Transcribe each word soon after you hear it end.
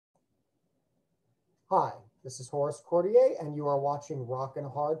Hi, this is Horace Cordier, and you are watching Rock and a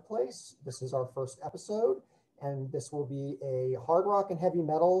Hard Place. This is our first episode, and this will be a hard rock and heavy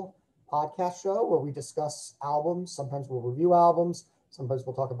metal podcast show where we discuss albums. Sometimes we'll review albums, sometimes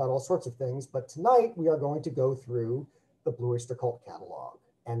we'll talk about all sorts of things, but tonight we are going to go through the Blue Öyster Cult catalog,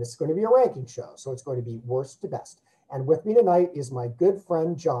 and it's going to be a ranking show, so it's going to be worst to best. And with me tonight is my good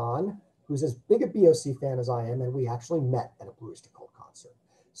friend John, who's as big a BOC fan as I am, and we actually met at a Blue Öyster Cult concert.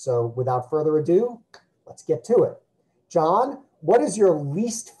 So without further ado, let's get to it. John, what is your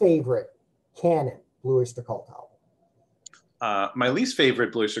least favorite canon Blue Öyster Cult album? My least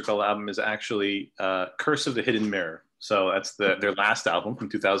favorite Blue Öyster Cult album is actually Curse of the Hidden Mirror. So that's their last album from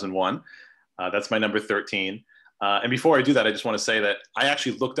 2001. That's my number 13. And before I do that, I just want to say that I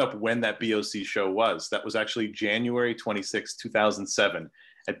actually looked up when that BOC show was. That was actually January 26, 2007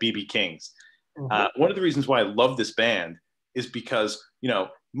 at BB King's. One of the reasons why I love this band is because, you know,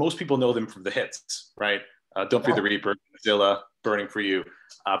 most people know them from the hits, right? Don't Fear the Reaper, Zilla, Burning for You.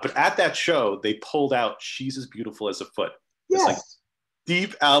 But at that show, they pulled out She's as Beautiful as a Foot. Yes. This like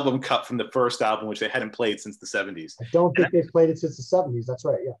deep album cut from the first album, which they hadn't played since the 70s. I don't think they've played it since the 70s. That's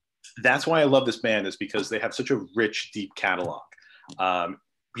right, yeah. That's why I love this band, is because they have such a rich, deep catalog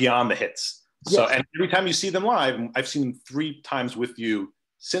beyond the hits. So, and every time you see them live, I've seen them 3 times with you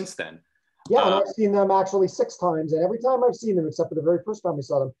since then. Yeah, and I've seen them actually 6 times, and every time I've seen them, except for the very first time we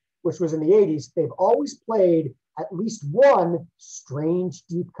saw them, which was in the 80s, they've always played at least one strange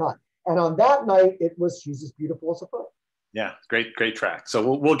deep cut. And on that night, it was She's as Beautiful as a Foot. Yeah, great track.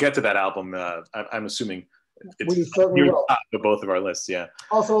 So we'll get to that album. I'm assuming it's we certainly will. Top of both of our lists, yeah.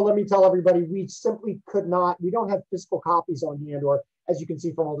 Also, let me tell everybody, we simply could not, we don't have physical copies on hand, or as you can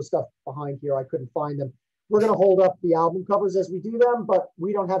see from all the stuff behind here, I couldn't find them. We're going to hold up the album covers as we do them, but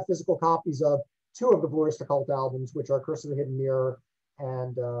we don't have physical copies of 2 of the Blue Öyster Cult albums, which are Curse of the Hidden Mirror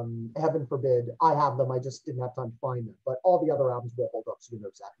and Heaven Forbid. I have them. I just didn't have time to find them. But all the other albums will hold up, so we know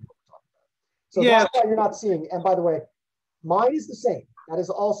exactly what we're talking about. So yeah, that's why you're not seeing. And by the way, mine is the same. That is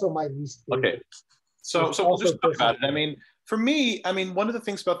also my least favorite. Okay. So we'll just talk about it. I mean, for me, one of the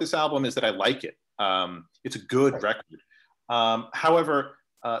things about this album is that I like it. It's a good record. However,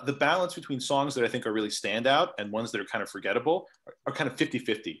 the balance between songs that I think are really standout and ones that are kind of forgettable are kind of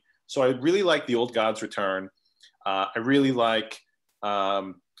 50-50. So I really like The Old Gods Return. I really like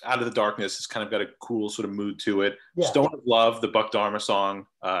Out of the Darkness. It's kind of got a cool sort of mood to it. Yeah. Stone of Love, the Buck Dharma song.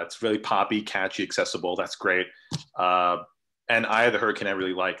 It's really poppy, catchy, accessible. That's great. And Eye of the Hurricane I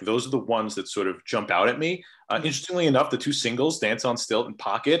really like. Those are the ones that sort of jump out at me. Interestingly enough, the 2 singles, Dance on Stilt and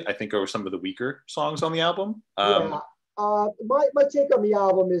Pocket, I think are some of the weaker songs on the album. My take on the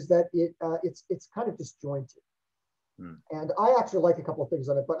album is that it's kind of disjointed. And I actually like a couple of things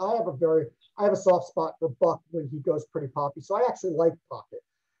on it, but I have a soft spot for Buck when he goes pretty poppy. So I actually like Pocket,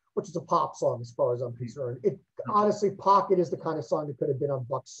 which is a pop song as far as I'm concerned. Honestly, Pocket is the kind of song that could have been on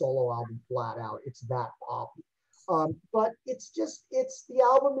Buck's solo album flat out. It's that poppy. But the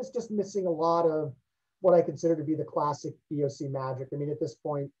album is just missing a lot of what I consider to be the classic BOC magic. I mean, at this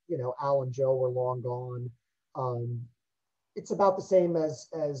point, you know, Al and Joe were long gone. It's about the same as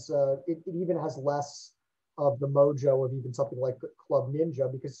it even has less of the mojo of even something like Club Ninja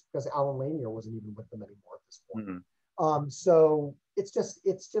because Alan Lanier wasn't even with them anymore at this point. So it's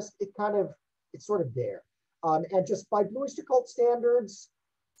sort of there. And just by Blue Öyster Cult standards,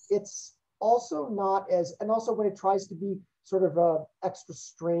 it's also not as, and also when it tries to be sort of extra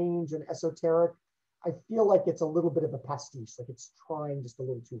strange and esoteric, I feel like it's a little bit of a pastiche, like it's trying just a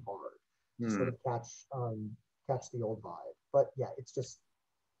little too hard to sort of catch the old vibe. But yeah, it's just.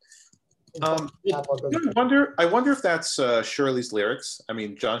 I wonder if that's Shirley's lyrics. I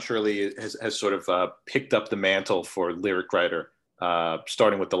mean, John Shirley has sort of picked up the mantle for lyric writer,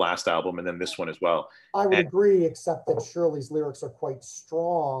 starting with the last album and then this one as well. I would agree, except that Shirley's lyrics are quite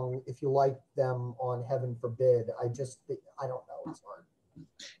strong if you like them on Heaven Forbid. I don't know. It's hard.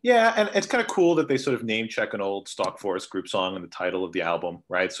 Yeah, and it's kind of cool that they sort of name check an old Stock Forest group song in the title of the album,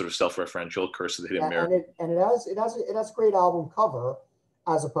 right? Sort of self-referential, Curse of the Hidden Mirror. And it has a great album cover,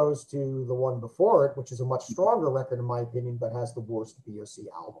 as opposed to the one before it, which is a much stronger record in my opinion, but has the worst BOC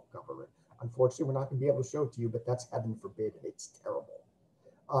album cover. Unfortunately, we're not going to be able to show it to you, but that's Heaven Forbid, and it's terrible.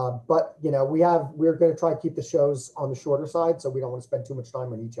 But you know, we're going to try to keep the shows on the shorter side, so we don't want to spend too much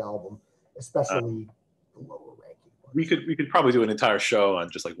time on each album, especially the lower ranking. We could probably do an entire show on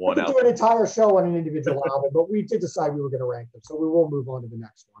just like one album. We could do an entire show on an individual album, but we did decide we were going to rank them, so we will move on to the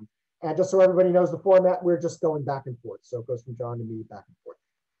next one. And just so everybody knows the format, we're just going back and forth. So it goes from John to me back and forth.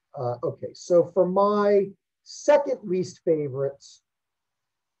 Okay, so for my second least favorite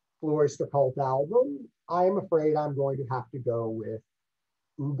Blue Öyster Cult album, I'm afraid I'm going to have to go with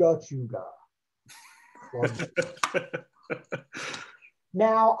Ooga Chooga.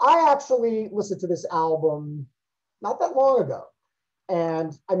 Now, I actually listened to this album not that long ago.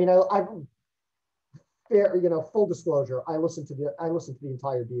 And I mean, I've fair, full disclosure, I listened to the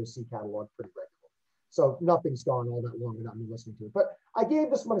entire DOC catalog pretty regularly. So nothing's gone all that long without me listening to it. But I gave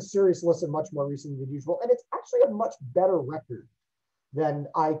this one a serious listen much more recently than usual. And it's actually a much better record than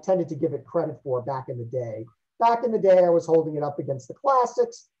I tended to give it credit for back in the day. Back in the day, I was holding it up against the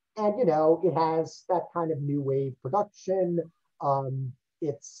classics. And, it has that kind of new wave production.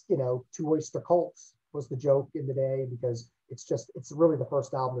 It's, Two Oyster Cults was the joke in the day because it's really the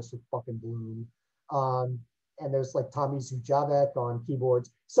first album that's with fucking Bloom. And there's like Tommy Zujavec on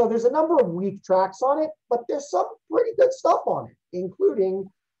keyboards. So there's a number of weak tracks on it, but there's some pretty good stuff on it, including,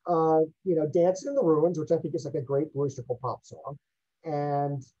 Dancing in the Ruins, which I think is like a great Blue Öyster Cult pop song.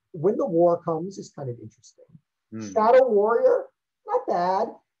 And When the War Comes is kind of interesting. Shadow Warrior, not bad.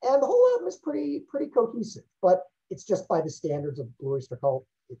 And the whole album is pretty cohesive, but it's just by the standards of Blue Öyster Cult,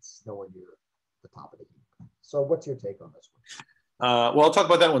 it's nowhere near the top of the heap. So what's your take on this one? Well, I'll talk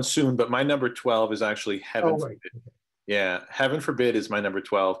about that one soon, but my number 12 is actually Heaven Forbid. Okay. Yeah, Heaven Forbid is my number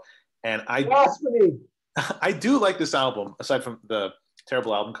 12. And I do like this album, aside from the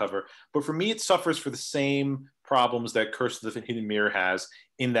terrible album cover, but for me, it suffers for the same problems that Curse of the Hidden Mirror has,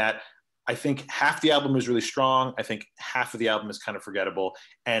 in that I think half the album is really strong. I think half of the album is kind of forgettable.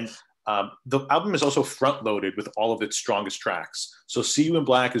 And the album is also front-loaded with all of its strongest tracks. So See You in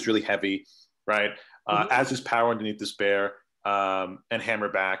Black is really heavy, right? As is Power Underneath Despair. And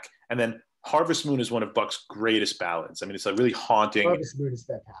Hammerback, and then Harvest Moon is one of Buck's greatest ballads. I mean, it's a really haunting. Harvest Moon is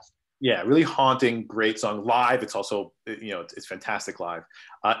fantastic. Yeah, really haunting, great song. Live, it's also, it's fantastic live.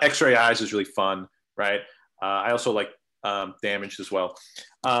 X-Ray Eyes is really fun, right? I also like Damaged as well.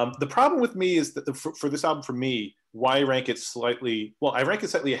 The problem with me is that for this album, for me, why I rank it slightly, I rank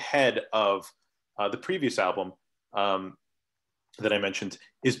it slightly ahead of the previous album that I mentioned,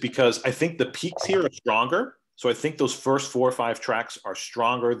 is because I think the peaks here are stronger. So I think those first 4 or 5 tracks are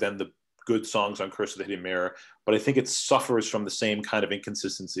stronger than the good songs on Curse of the Hidden Mirror, but I think it suffers from the same kind of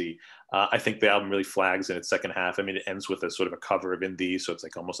inconsistency. I think the album really flags in its second half. I mean, it ends with a sort of a cover of In Thee, so it's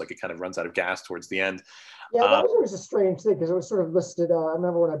like almost like it kind of runs out of gas towards the end. Yeah, that was always a strange thing because it was sort of listed. I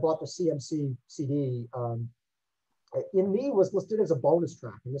remember when I bought the CMC CD, In Thee was listed as a bonus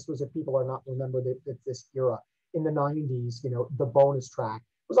track, and this was, if people are not remember that this era in the 90s, the bonus track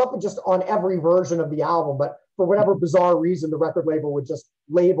was often just on every version of the album, but for whatever bizarre reason, the record label would just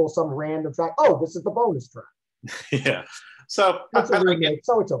label some random track. Oh, this is the bonus track. Yeah. So it's a remake,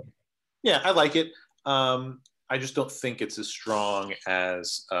 so it's okay. Yeah, I like it. I just don't think it's as strong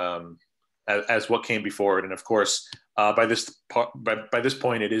as what came before it. And of course, by this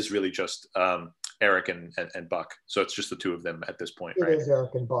point, it is really just Eric and Buck. So it's just the two of them at this point, right? It is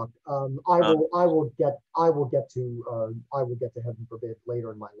Eric and Buck. I will get to Heaven Forbid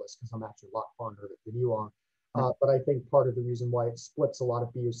later in my list because I'm actually a lot fonder of it than you are. But I think part of the reason why it splits a lot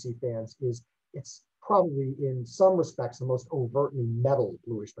of BOC fans is it's probably in some respects the most overtly metal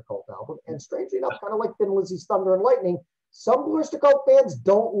Blue Öyster Cult album. And strangely enough, kind of like Thin Lizzy's Thunder and Lightning, some Blue Öyster Cult fans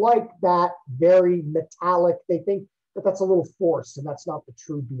don't like that very metallic. They think that that's a little forced, and that's not the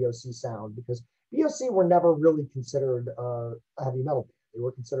true BOC sound, because BOC were never really considered a heavy metal band. They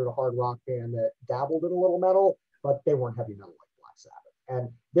were considered a hard rock band that dabbled in a little metal, but they weren't heavy metal like Black Sabbath. And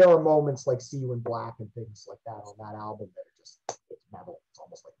there are moments like See You in Black and things like that on that album that are just, it's metal. It's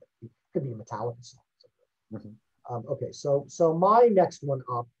almost like it could be a Metallica song. Mm-hmm. Okay, so my next one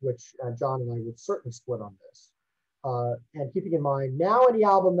up, which John and I would certainly split on this, and keeping in mind, now any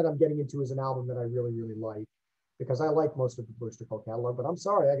album that I'm getting into is an album that I really, really like, because I like most of the Blue Öyster Cult catalog, but I'm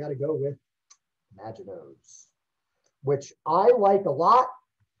sorry, I got to go with Imaginos, which I like a lot,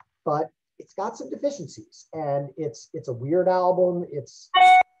 but it's got some deficiencies, and it's a weird album.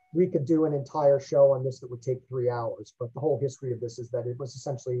 We could do an entire show on this that would take 3 hours, but the whole history of this is that it was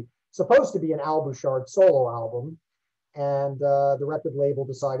essentially supposed to be an Al Bouchard solo album, and the record label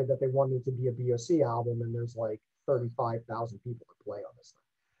decided that they wanted it to be a BOC album, and there's like 35,000 people that play on this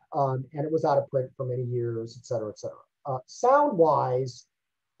thing. And it was out of print for many years, et cetera, et cetera. Sound-wise,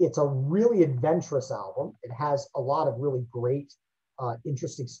 it's a really adventurous album. It has a lot of really great,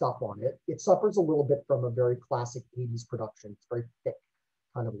 interesting stuff on it. It suffers a little bit from a very classic 80s production. It's very thick,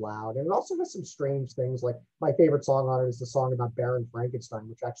 kind of loud. And it also has some strange things. Like my favorite song on it is the song about Baron Frankenstein,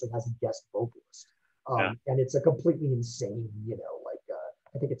 which actually has a guest vocalist. And it's a completely insane,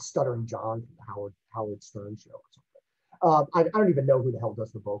 I think it's Stuttering John from the Howard Stern show or something. I don't even know who the hell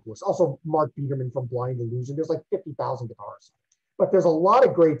does the vocalist. Also, Mark Biederman from Blind Illusion. There's like 50,000 guitars. But there's a lot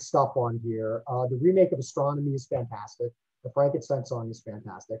of great stuff on here. The remake of Astronomy is fantastic. The Frankenstein song is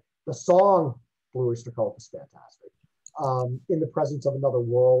fantastic. The song Blue Öyster Cult is fantastic. In the Presence of Another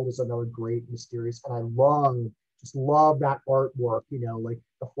World is another great mysterious, and I just love that artwork, you know, like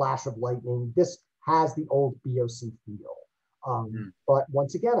the flash of lightning. This has the old BOC feel. But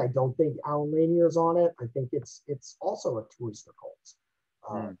once again, I don't think Alan Lanier is on it. I think it's also a Two Oyster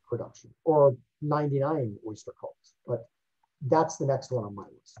Cult production, or 99 Oyster Cults. But that's the next one on my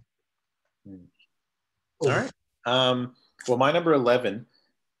list. All right. Well, my number 11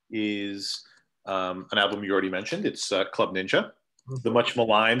 is an album you already mentioned. It's Club Ninja, the much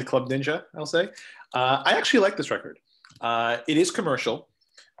maligned Club Ninja, I'll say. I actually like this record. It is commercial,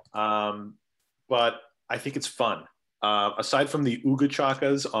 but I think it's fun. Aside from the Ooga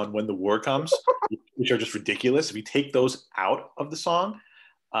Chakas on When the War Comes, which are just ridiculous, if you take those out of the song,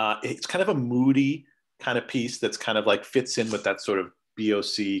 it's kind of a moody kind of piece that's kind of like fits in with that sort of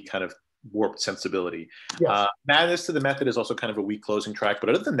BOC kind of warped sensibility. Yes. Madness to the Method is also kind of a weak closing track, but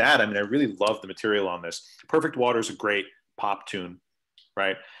other than that, I mean, I really love the material on this. Perfect Water is a great pop tune,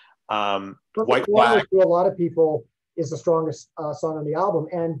 right? White Flag, to a lot of people, is the strongest song on the album,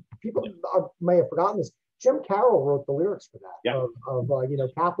 and people may have forgotten this. Jim Carroll wrote the lyrics for that, of you know,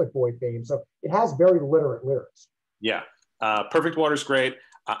 Catholic boy fame, so it has very literate lyrics. Yeah, Perfect Water is great.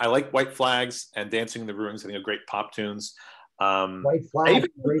 I like White Flags and Dancing in the Ruins. I think are great pop tunes. White Flag,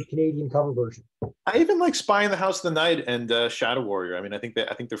 great Canadian cover version. I even like Spy in the House of the Night and Shadow Warrior. I mean, I think they're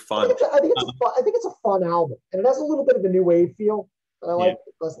fun. I think it's a fun album, and it has a little bit of a new wave feel. I like it.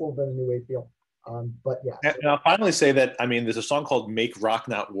 That's a little bit of a new wave feel. But yeah. And I'll finally say that, I mean, there's a song called Make Rock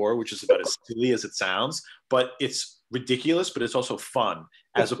Not War, which is about as silly as it sounds, but it's ridiculous, but it's also fun,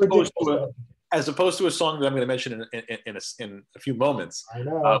 as opposed to a song that I'm going to mention in a few moments, I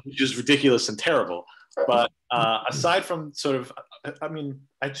know. Which is ridiculous and terrible. But aside from sort of, I mean,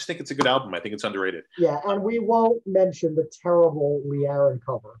 I just think it's a good album. I think it's underrated. Yeah, and we won't mention the terrible Lee Aaron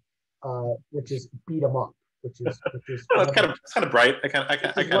cover, which is Beat 'Em Up. Which is it's kind of bright.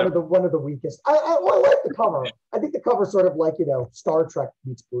 One of the weakest. I like the cover. I think the cover sort of like, you know, Star Trek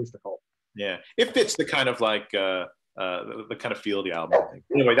meets Blue Öyster Cult. Yeah, it fits the kind of like the kind of feel of the album. I think.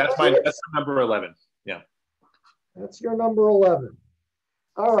 Anyway, that's my number 11. Yeah, that's your number 11.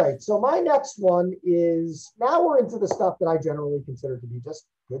 All right, so my next one is, now we're into the stuff that I generally consider to be just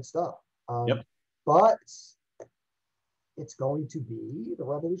good stuff. But it's going to be The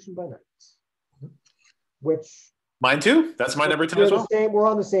Revolution by Night. Which mine too. That's my number 10 as well. We're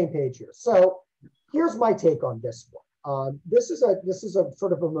on the same page here. So here's my take on this one. This is a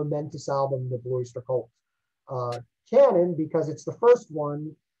sort of a momentous album in the Blue Öyster Cult canon, because it's the first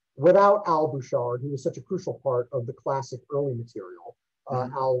one without Al Bouchard, who was such a crucial part of the classic early material.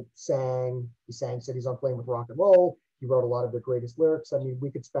 Al sang Cities on Flame with Rock and Roll. He wrote a lot of the greatest lyrics. I mean,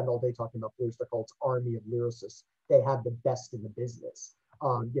 we could spend all day talking about Blue Öyster Cult's army of lyricists. They had the best in the business.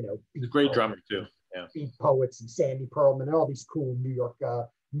 You know, he's a great drummer too. Yeah. Beat Poets and Sandy Pearlman and all these cool New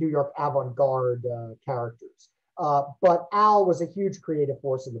York avant-garde characters. But Al was a huge creative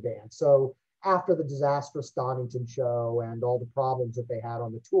force in the band. So after the disastrous Donington show and all the problems that they had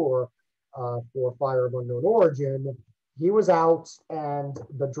on the tour for Fire of Unknown Origin, he was out, and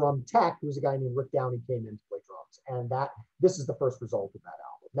the drum tech, who was a guy named Rick Downey, came in to play drums. And this is the first result of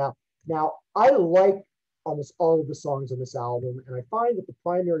that album. Now I like almost all of the songs on this album, and I find that the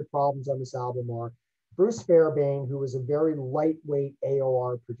primary problems on this album are Bruce Fairbairn, who was a very lightweight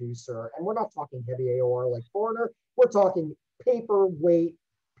AOR producer, and we're not talking heavy AOR like Foreigner, we're talking paper light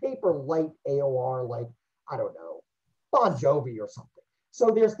AOR like, I don't know, Bon Jovi or something. So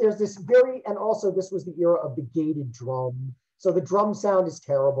there's this and also this was the era of the gated drum, so the drum sound is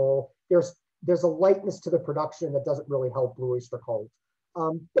terrible. There's a lightness to the production that doesn't really help Blue Öyster Cult.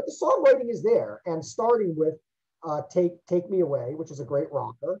 But the songwriting is there, and starting with Take Me Away, which is a great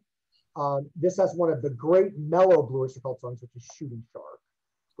rocker. This has one of the great mellow Blue Öyster Cult songs, which is Shooting Shark,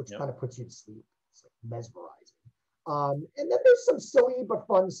 which kind of puts you to sleep. It's like mesmerizing. And then there's some silly but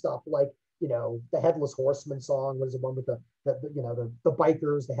fun stuff, like, you know, the Headless Horseman song. What is the one with the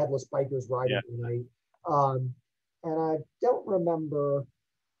bikers, the headless bikers riding at night? And I don't remember.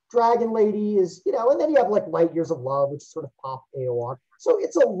 Dragon Lady is, you know, and then you have like Light Years of Love, which is sort of pop AOR. So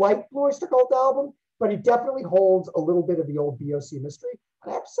it's a light Blue Öyster Cult album, but it definitely holds a little bit of the old BOC mystery.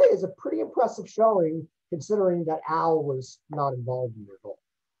 And I have to say, it's a pretty impressive showing, considering that Al was not involved in it at all.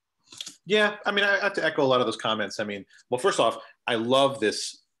 Yeah, I mean, I have to echo a lot of those comments. I mean, well, first off, I love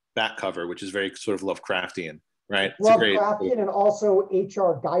this back cover, which is very sort of Lovecraftian, right? Lovecraftian and also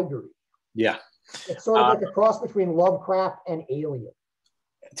H.R. Geigery. Yeah. It's sort of like a cross between Lovecraft and Alien.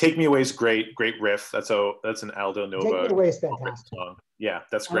 Take Me Away is great riff. That's an Aldo Nova. Take Me Away is fantastic song. Yeah,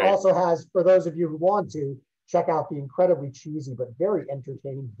 that's great. It also has, for those of you who want to, check out the incredibly cheesy but very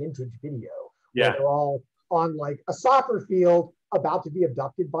entertaining vintage video where they're all on like a soccer field about to be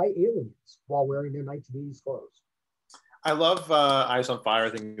abducted by aliens while wearing their 1980s clothes. I love Eyes on Fire. I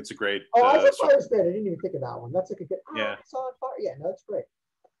think it's a great. Eyes on Fire is great. I didn't even think of that one. That's like a good. Eyes on Fire. Yeah, no, that's great.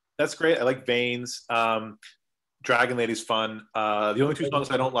 That's great. I like Veins. Dragon Lady's fun. The only two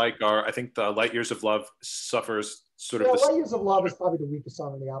songs I don't like are, I think, the Light Years of Love suffers sort of. Yeah, Light Years of Love is probably the weakest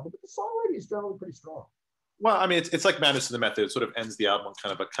song on the album, but the songwriting is generally pretty strong. Well, I mean, it's like Madness in the Method. It sort of ends the album on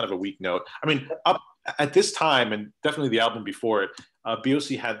kind of a weak note. I mean, up at this time, and definitely the album before it,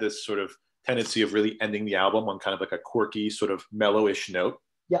 BOC had this sort of tendency of really ending the album on kind of like a quirky, sort of mellowish note.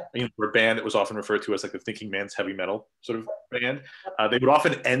 Yeah. You know, for a band that was often referred to as like the thinking man's heavy metal sort of band, they would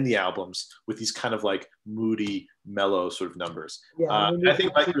often end the albums with these kind of like moody, mellow sort of numbers. Yeah, I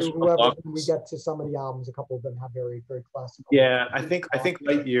think when we get to some of the albums, a couple of them have very, very classical. Yeah, I think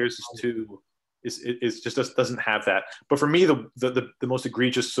Light Years is just doesn't have that. But for me, the most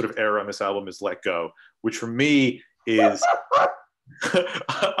egregious sort of error on this album is Let Go, which for me is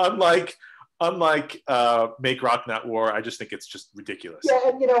unlike Make Rock Not War. I just think it's just ridiculous. Yeah,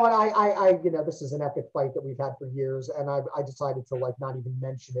 and you know, and I this is an epic fight that we've had for years, and I decided to like not even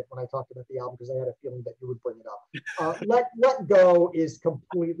mention it when I talked about the album because I had a feeling that you would bring it up. Let Go is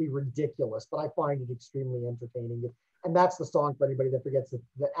completely ridiculous, but I find it extremely entertaining, and that's the song for anybody that forgets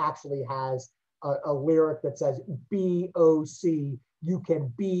that actually has a lyric that says BOC, you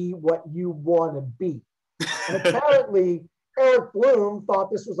can be what you want to be. And apparently Eric Bloom thought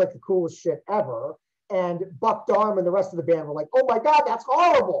this was like the coolest shit ever. And Buck Darm and the rest of the band were like, oh my God, that's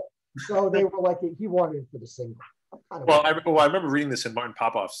horrible. So they were like, he wanted it for the single. Well, I remember reading this in Martin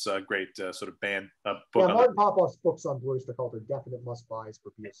Popoff's great sort of band book. Yeah, Martin Popoff's books on Blue Öyster Cult are definite must-buys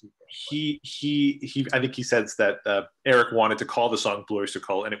for BOC fans. He I think he says that Eric wanted to call the song Blue Öyster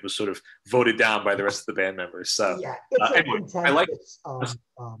Cult, and it was sort of voted down by the rest of the band members. So yeah, it's anyway, I like.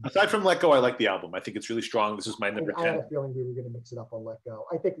 Aside from Let Go, I like the album. I think it's really strong. This is my number 10. I had a feeling we were going to mix it up on Let Go.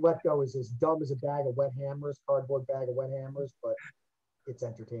 I think Let Go is as dumb as a bag of wet hammers, cardboard bag of wet hammers, but it's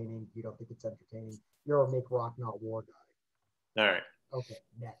entertaining. You don't think it's entertaining? You're a Make Rock Not War guy. All right. Okay,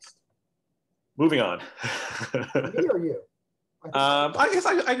 next. Moving on. Me or you? I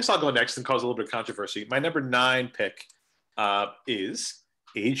guess I'll go next and cause a little bit of controversy. My number 9 pick is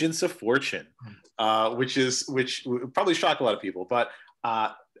Agents of Fortune, which would probably shock a lot of people, but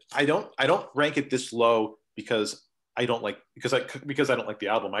I don't rank it this low because I don't like the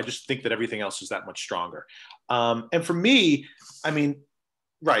album. I just think that everything else is that much stronger. And for me, I mean,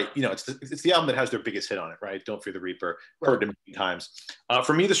 right, you know, it's the album that has their biggest hit on it, right? Don't Fear the Reaper, heard it a million times.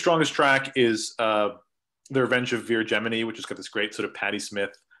 For me, the strongest track is The Revenge of Vera Gemini, which has got this great sort of Patti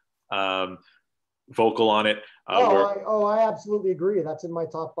Smith vocal on it. I absolutely agree. That's in my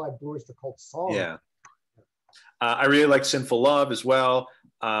top 5 Blue Öyster Cult songs. Yeah. I really like Sinful Love as well.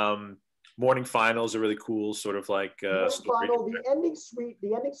 Morning Final is a really cool sort of like story. Final, the ending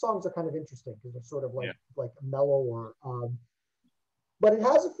songs are kind of interesting because they're sort of like mellow or but it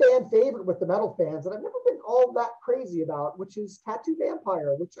has a fan favorite with the metal fans that I've never been all that crazy about, which is Tattoo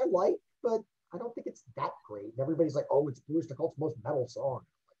Vampire, which I like, but I don't think it's that great. And everybody's like, oh, it's Blue Öyster Cult's most metal song.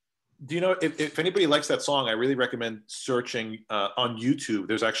 Do you know, if anybody likes that song, I really recommend searching on YouTube.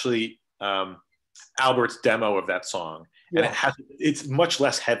 There's actually Albert's demo of that song, and it's much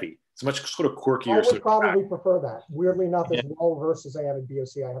less heavy. It's much sort of quirkier. I would probably prefer that. Weirdly enough, as well versed as I am in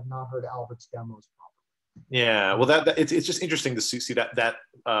BOC, I have not heard Albert's demos properly. Yeah, well, it's just interesting to see that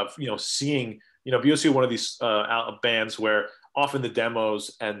you know, seeing, you know, BOC one of these bands where often the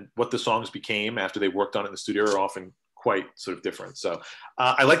demos and what the songs became after they worked on it in the studio are often quite sort of different. So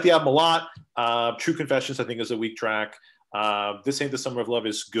I like the album a lot. True Confessions, I think, is a weak track. This Ain't the Summer of Love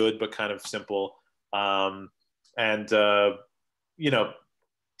is good but kind of simple. You know,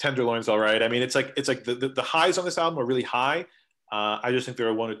 Tenderloin's all right. I mean, it's like the highs on this album are really high. I just think there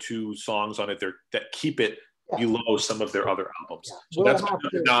are 1 or 2 songs on it that keep it below some of their other albums. Yeah. So that's number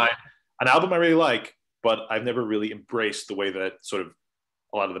 9. An album I really like, but I've never really embraced the way that sort of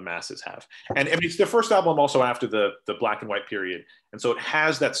a lot of the masses have. And I mean, it's their first album also after the black and white period, and so it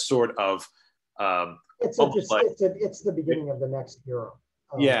has that sort of it's the beginning of the next era.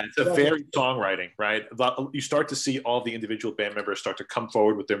 Yeah, it's a very songwriting, right? You start to see all the individual band members start to come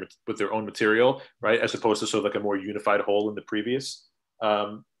forward with their own material, right? As opposed to sort of like a more unified whole in the previous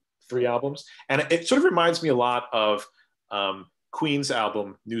 3 albums. And it sort of reminds me a lot of Queen's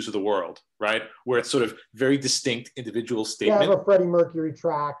album, News of the World, right? Where it's sort of very distinct individual statement. You have a Freddie Mercury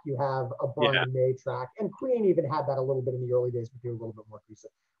track, you have a Barney May track, and Queen even had that a little bit in the early days, but they were a little bit more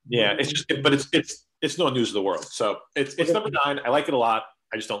recent. Yeah, it's no News of the World. So it's number 9. I like it a lot.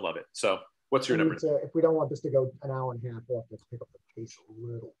 I just don't love it. So what's your number? If we don't want this to go an hour and a half, we'll have to pick up the pace a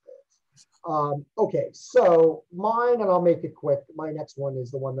little bit. Okay, so mine, and I'll make it quick. My next one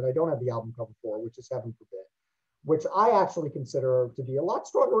is the one that I don't have the album cover for, which is Heaven Forbid, which I actually consider to be a lot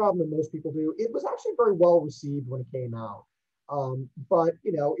stronger album than most people do. It was actually very well received when it came out. But,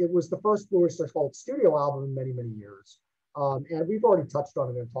 you know, it was the first Blue Öyster Cult studio album in many, many years. And we've already touched on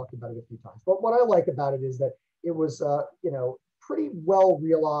it and talked about it a few times. But what I like about it is that it was, you know, pretty well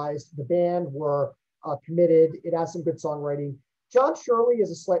realized. The band were committed. It has some good songwriting. John Shirley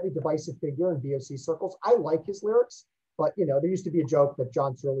is a slightly divisive figure in BOC circles. I like his lyrics, but, you know, there used to be a joke that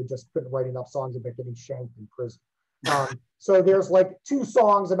John Shirley just couldn't write enough songs about getting shanked in prison. So there's like 2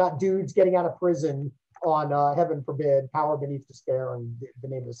 songs about dudes getting out of prison on Heaven Forbid, Power Beneath Despair, and the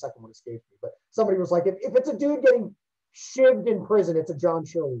name of the second one escapes me. But somebody was like, if it's a dude getting shivved in prison, it's a John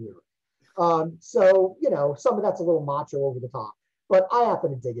Shirley lyric. So, you know, some of that's a little macho over the top, but I happen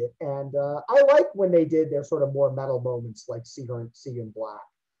to dig it. And I like when they did their sort of more metal moments like See You in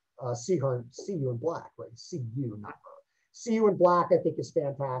Black. See You in Black, right? See You, not her. See You in Black, I think, is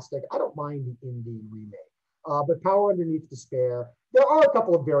fantastic. I don't mind the indie remake. But Power Underneath Despair, there are a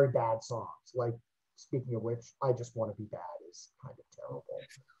couple of very bad songs, like, speaking of which, I Just Want to Be Bad is kind of terrible.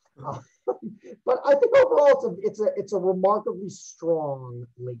 But I think overall it's a remarkably strong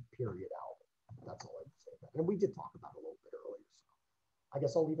late period album. That's all I can say about it. And we did talk about it a little bit earlier, so I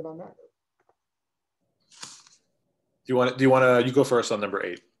guess I'll leave it on that note. Do you want to you go first on number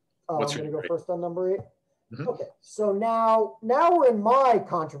 8? I'm going to go first on number 8. Mm-hmm. Okay, so now we're in my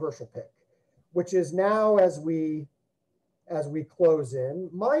controversial pick, which is now as we close in,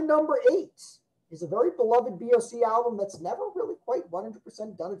 my number 8 is a very beloved BOC album that's never really quite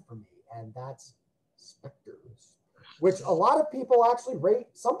 100% done it for me, and that's Spectres, which a lot of people actually rate.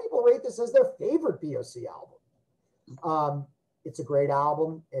 Some people rate this as their favorite BOC album. It's a great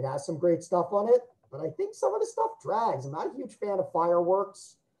album. It has some great stuff on it, but I think some of the stuff drags. I'm not a huge fan of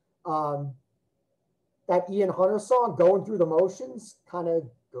Fireworks. That Ian Hunter song, Going Through the Motions, kind of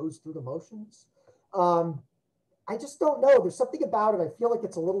goes through the motions. I just don't know. There's something about it. I feel like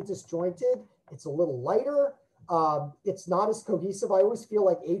it's a little disjointed. It's a little lighter. It's not as cohesive. I always feel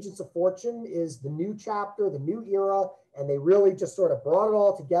like Agents of Fortune is the new chapter, the new era, and they really just sort of brought it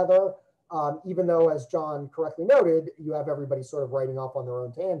all together. Even though, as John correctly noted, you have everybody sort of writing off on their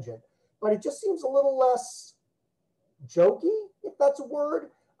own tangent. But it just seems a little less jokey, if that's a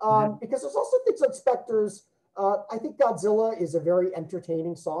word, because there's also things like Spectres. I think Godzilla is a very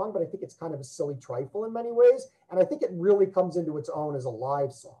entertaining song, but I think it's kind of a silly trifle in many ways. And I think it really comes into its own as a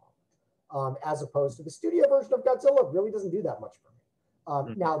live song, as opposed to the studio version of Godzilla really doesn't do that much for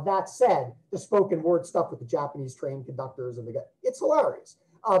me. Now, that said, the spoken word stuff with the Japanese train conductors and it's hilarious.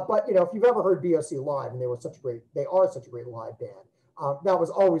 But, you know, if you've ever heard BOC live, and they are such a great live band, that was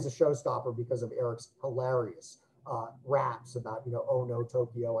always a showstopper because of Eric's hilarious raps about, you know, oh no,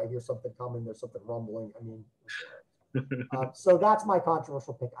 Tokyo, I hear something coming, there's something rumbling. I mean, so that's my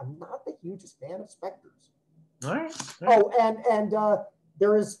controversial pick. I'm not the hugest fan of Spectres. All right. Oh, and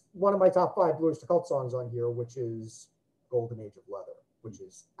there is one of my top 5 Blue Öyster Cult songs on here, which is Golden Age of Leather, which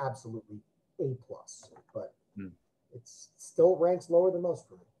is absolutely A+, but it still ranks lower than most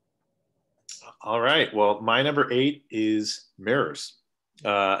for me. All right. Well, my number 8 is Mirrors,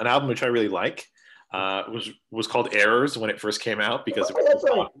 an album which I really like. It was called Errors when it first came out because it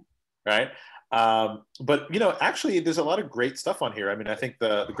was right. But, you know, actually, there's a lot of great stuff on here. I mean, I think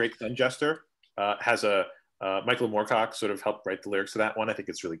the Great Sun Jester has a Michael Moorcock sort of helped write the lyrics to that one. I think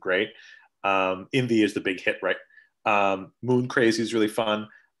it's really great. Indie is the big hit, right? Moon Crazy is really fun.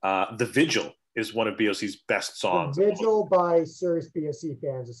 The Vigil is one of BOC's best songs. The Vigil by serious BOC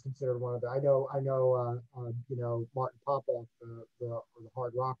fans is considered one of the. I know. You know, Martin Popoff, the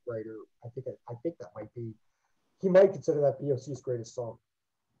hard rock writer. I think that might be. He might consider that BOC's greatest song.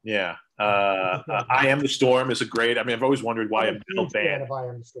 Yeah, I Am the Storm is a great. I mean, I've always wondered why a metal band. I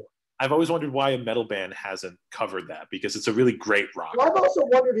Am the Storm. I've always wondered why a metal band hasn't covered that, because it's a really great rock. Well, I've also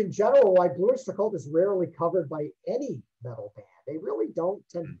wondered in general why Blue Öyster Cult is rarely covered by any metal band. They really don't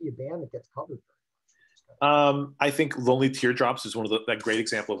tend to be a band that gets covered very much. I think Lonely Teardrops is one of that great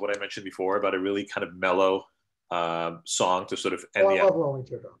example of what I mentioned before about a really kind of mellow song to sort of end the album. I love Lonely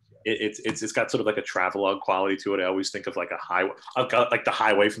Teardrops. Yeah. It's got sort of like a travelogue quality to it. I always think of like a highway. I've got like the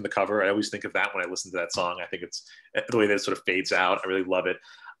highway from the cover. I always think of that when I listen to that song. I think it's the way that it sort of fades out. I really love it.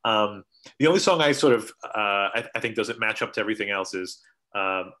 The only song I sort of I think doesn't match up to everything else is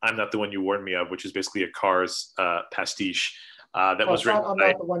I'm Not the One You Warned Me Of, which is basically a Cars pastiche. I'm not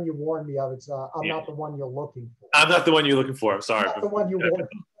the one you warned me of. It's I'm not the one you're looking for. I'm not the one you're looking for. I'm sorry. I'm not the one you warned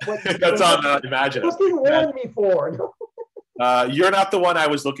me. That's on Imagine. What you warned me for? You're Not the One I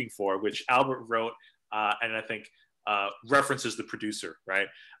Was Looking For, which Albert wrote, and I think references the producer, right?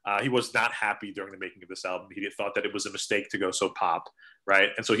 He was not happy during the making of this album. He thought that it was a mistake to go so pop, right?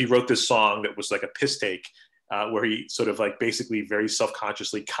 And so he wrote this song that was like a piss take, where he sort of like basically very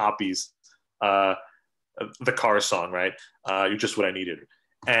self-consciously copies the Cars song, right? You're just what I needed.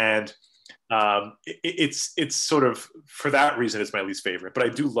 And it's sort of, for that reason, it's my least favorite. But I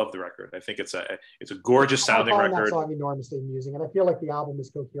do love the record. I think it's a gorgeous sounding record. I find that song enormously amusing, and I feel like the album is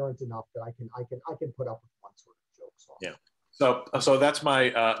coherent enough that I can put up with one sort of joke song. Yeah. So that's my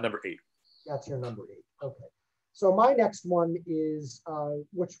number 8. That's your number 8. Okay. So my next one is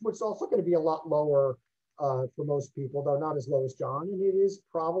which is also going to be a lot lower for most people, though not as low as John, and it is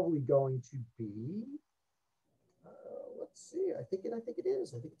probably going to be. Let's see. I think it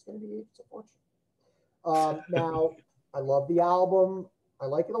is. I think it's going to be Agents of Fortune. Now, I love the album. I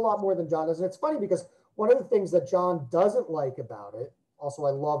like it a lot more than John does. And it's funny because one of the things that John doesn't like about it, also,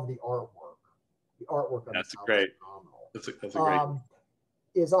 I love the artwork. The artwork on that's this great. Is phenomenal. That's a great.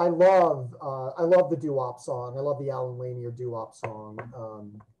 Is I love the doo-wop song. I love the Alan Lanier doo-wop song,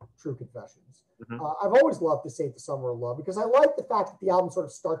 True Confessions. Mm-hmm. I've always loved To Save the Summer of Love because I like the fact that the album sort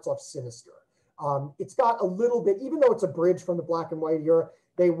of starts off sinister. It's got a little bit, even though it's a bridge from the black and white era,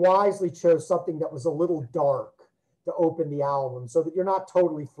 they wisely chose something that was a little dark to open the album so that you're not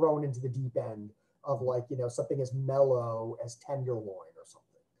totally thrown into the deep end of like, something as mellow as Tenderloin or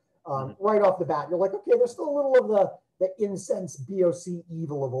something. Right off the bat, you're like, okay, there's still a little of the incense BOC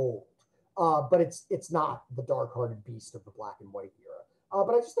evil of old, but it's not the dark-hearted beast of the black and white era.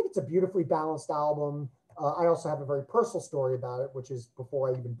 But I just think it's a beautifully balanced album. I also have a very personal story about it, which is before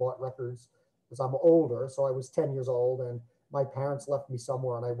I even bought records, because I'm older. So I was 10 years old and my parents left me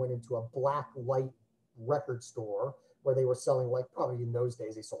somewhere and I went into a black light record store where they were selling, like, probably in those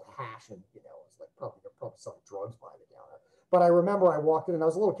days, they sold hash and, it's like they're probably selling drugs behind it down there. But I remember I walked in and I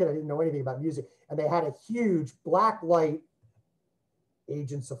was a little kid. I didn't know anything about music. And they had a huge black light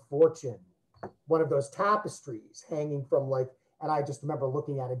Agents of Fortune, one of those tapestries hanging from like, and I just remember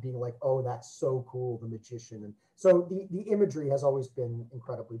looking at it being like, oh, that's so cool, The Magician. And so the imagery has always been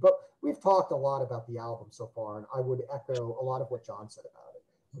incredibly, but we've talked a lot about the album so far, and I would echo a lot of what John said about it,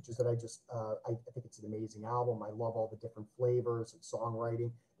 which is that I think it's an amazing album. I love all the different flavors and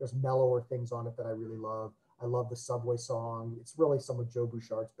songwriting. There's mellower things on it that I really love. I love the Subway song. It's really some of Joe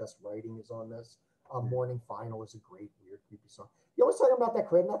Bouchard's best writing is on this. Morning Final is a great, weird, creepy song. You always talk about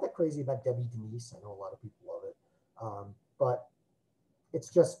not that crazy about Debbie Denise. I know a lot of people love it. But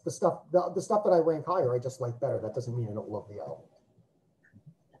it's just the stuff that I rank higher, I just like better. That doesn't mean I don't love the album.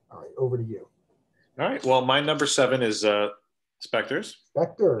 All right, over to you. All right. Well, my number 7 is Spectres.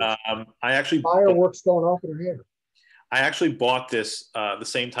 Spectres. I actually fireworks going off in her hair. I actually bought this the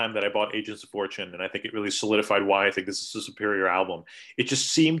same time that I bought Agents of Fortune, and I think it really solidified why I think this is a superior album. It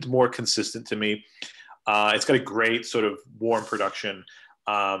just seemed more consistent to me. It's got a great sort of warm production.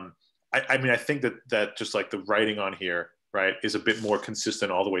 I mean, I think that just like the writing on here, right, is a bit more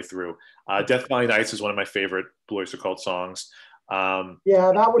consistent all the way through. Death Valley Nights is one of my favorite Blue Öyster Cult songs.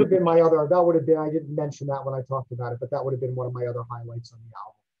 Yeah, that would have been my other. That would have been. I didn't mention that when I talked about it, but that would have been one of my other highlights on the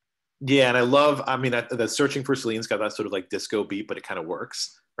album. Yeah, and I love. I mean, the Searching for Celine's got that sort of like disco beat, but it kind of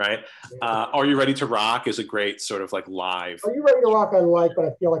works, right? Yeah. Are You Ready to Rock is a great sort of like live. Are You Ready to Rock? I like, but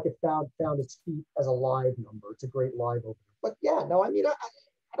I feel like it found its feet as a live number. It's a great live opener. But yeah, no, I mean, I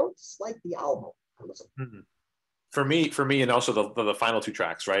don't dislike the album. Mm-hmm. For me, and also the final 2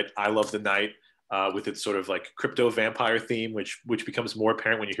 tracks, right? I Love the Night. With its sort of like crypto vampire theme, which becomes more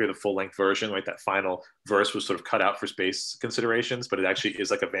apparent when you hear the full length version. Like that final verse was sort of cut out for space considerations, but it actually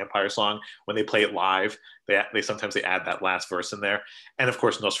is like a vampire song. When they play it live, they sometimes add that last verse in there. And of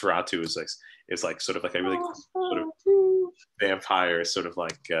course, Nosferatu is like sort of like a really cool sort of vampire sort of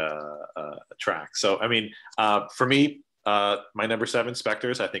like track. So I mean, for me, my number 7,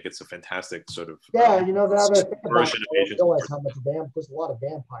 Spectres. I think it's a fantastic sort of that version of Agents. Realize how much there's a lot of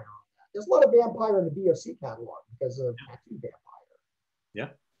vampire. There's a lot of vampire in the BOC catalog because of Tattoo Vampire. Yeah.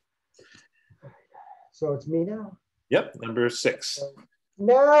 So it's me now. Yep, number 6. So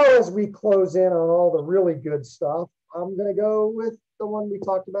now, as we close in on all the really good stuff, I'm going to go with the one we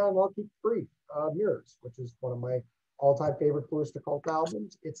talked about, and I'll keep it brief. Mirrors, which is one of my all-time favorite Blue Öyster Cult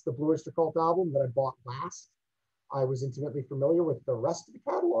albums. It's the Blue Öyster Cult album that I bought last. I was intimately familiar with the rest of the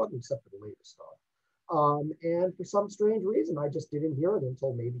catalog, except for the later stuff. And for some strange reason, I just didn't hear it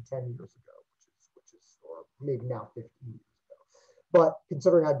until maybe 10 years ago, which is or maybe now 15 years ago. But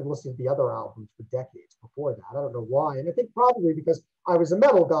considering I've been listening to the other albums for decades before that, I don't know why. And I think probably because I was a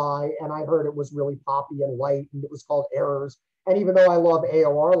metal guy and I heard it was really poppy and light and it was called Errors. And even though I love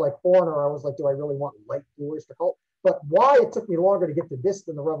AOR like Foreigner, I was like, do I really want light Blue Öyster Cult? But why it took me longer to get to this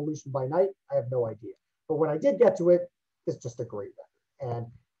than the Revolution by Night, I have no idea. But when I did get to it, it's just a great record. And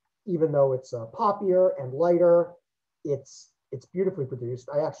even though it's poppier and lighter, it's beautifully produced.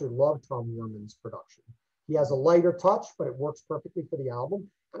 I actually love Tom Werman's production. He has a lighter touch, but it works perfectly for the album.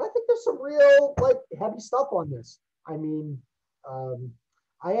 And I think there's some real like heavy stuff on this. I mean,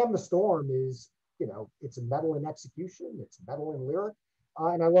 I Am the Storm is, you know, it's metal in execution, it's metal in lyric,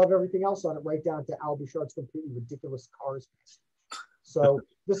 and I love everything else on it, right down to Al Bouchard's completely ridiculous Cars message. So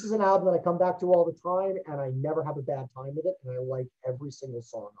this is an album that I come back to all the time, and I never have a bad time with it, and I like every single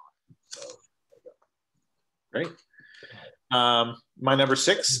song on it. So there you go. Great. My number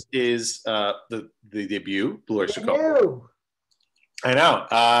 6 is the debut, Blue Öyster Cult. I know.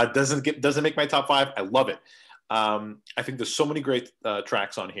 Doesn't make my top 5. I love it. I think there's so many great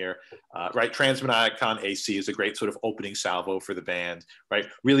tracks on here, right? Transmit Icon AC is a great sort of opening salvo for the band, right?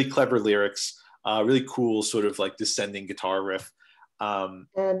 Really clever lyrics, really cool sort of like descending guitar riff. And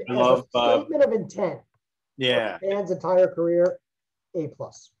I love a statement of intent. Yeah. The band's entire career, A+.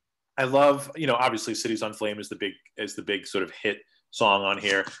 I love, you know, obviously Cities on Flame is the big sort of hit song on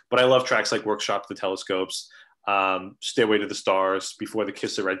here, but I love tracks like Workshop the Telescopes, Stairway to the Stars, Before the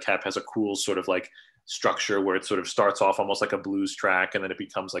Kiss of Red Cap has a cool sort of like structure where it sort of starts off almost like a blues track and then it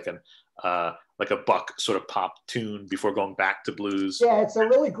becomes like a Buck sort of pop tune before going back to blues. Yeah, it's a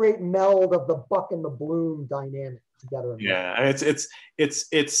really great meld of the Buck and the Bloom dynamic together. Yeah, and it's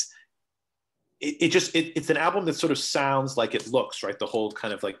an album that sort of sounds like it looks, right? The whole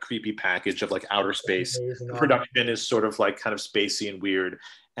kind of like creepy package of like outer space. The production is sort of like kind of spacey and weird,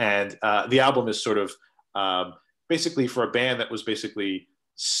 and the album is sort of basically for a band that was basically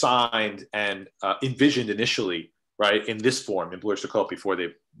signed and envisioned initially, right, in this form in Blue Öyster Cult before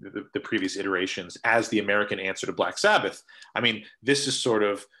the previous iterations as the American answer to Black Sabbath. I mean, this is sort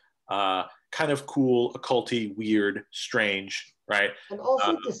of kind of cool, occulty, weird, strange, right? And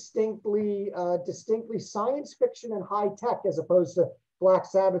also distinctly science fiction and high tech, as opposed to Black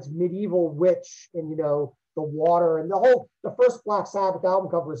Sabbath's medieval witch and, you know, the water, and the first Black Sabbath album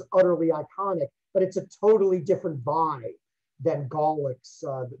cover is utterly iconic, but it's a totally different vibe than Golick's,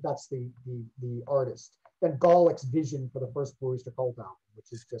 that's the artist, than Golick's vision for the first Blue Öyster Cult album, which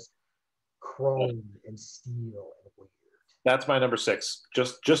is just chrome and steel and weird. That's my number 6.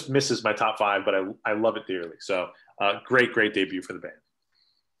 Just misses my top 5, but I love it dearly. So great debut for the band.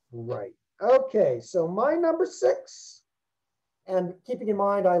 Right. Okay, so my number 6, and keeping in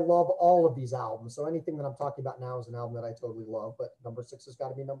mind I love all of these albums, so anything that I'm talking about now is an album that I totally love, but number 6 has got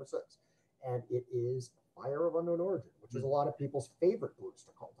to be number 6, and it is Fire of Unknown Origin, which is a lot of people's favorite Blue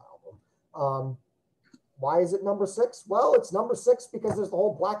Öyster Cult album. Why is it number 6? Well, it's number 6 because there's the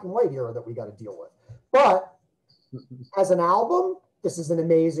whole black and white era that we got to deal with. But as an album, this is an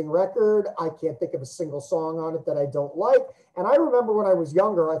amazing record. I can't think of a single song on it that I don't like. And I remember when I was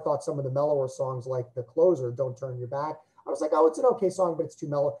younger, I thought some of the mellower songs like The Closer, Don't Turn Your Back, I was like, oh, it's an okay song, but it's too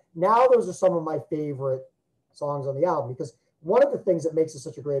mellow. Now those are some of my favorite songs on the album, because one of the things that makes it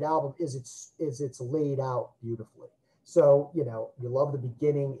such a great album is it's laid out beautifully. So, you know, you love the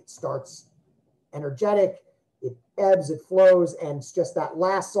beginning. It starts energetic, it ebbs, it flows, and it's just that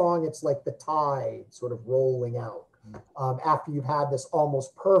last song, it's like the tide sort of rolling out after you've had this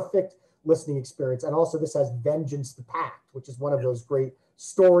almost perfect listening experience. And also this has Vengeance the Pact, which is one of those great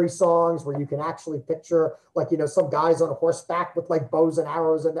story songs where you can actually picture, like, you know, some guys on a horseback with like bows and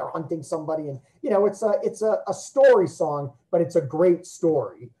arrows and they're hunting somebody, and, you know, it's a story song, but it's a great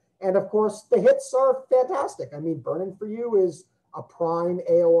story. And of course the hits are fantastic. I mean, Burning for You is a prime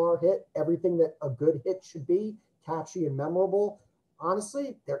AOR hit, everything that a good hit should be, catchy and memorable.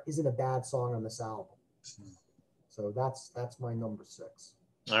 Honestly, there isn't a bad song on this album. So that's my number 6.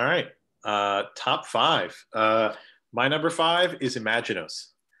 All right. Top 5. My number 5 is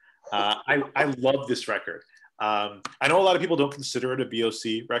Imaginos. I love this record. I know a lot of people don't consider it a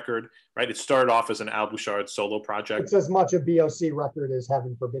BOC record, right? It started off as an Al Bouchard solo project. It's as much a BOC record as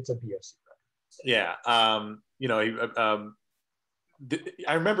heaven forbids a BOC record. Yeah. You know,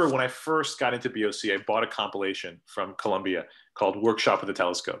 I remember when I first got into BOC, I bought a compilation from Columbia called Workshop of the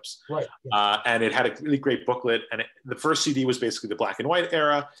Telescopes. Right. And it had a really great booklet. And the first CD was basically the black and white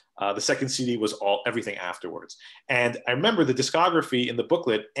era. The second CD was everything afterwards. And I remember the discography in the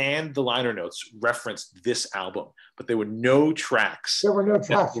booklet and the liner notes referenced this album, but there were no tracks. There were no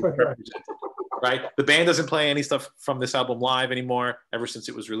tracks. Right. The band doesn't play any stuff from this album live anymore ever since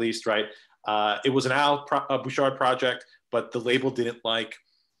it was released. Right. It was an Al Bouchard project, but the label didn't like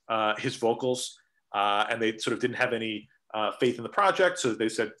his vocals, and they sort of didn't have any faith in the project. So they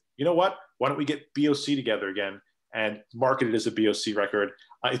said, you know what? Why don't we get BOC together again and market it as a BOC record?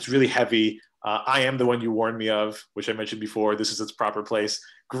 It's really heavy. I Am the One You Warned Me Of, which I mentioned before. This is its proper place.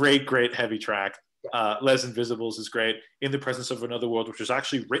 Great heavy track. Les Invisibles is great. In the Presence of Another World, which was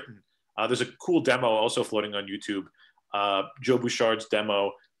actually written. There's a cool demo also floating on YouTube, Joe Bouchard's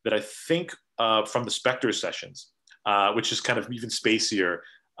demo that I think from the Spectre sessions, which is kind of even spacier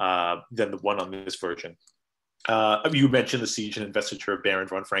than the one on this version. You mentioned the siege and investiture of Baron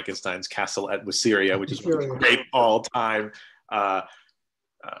von Frankenstein's castle at Wisseria, which is one of the great all-time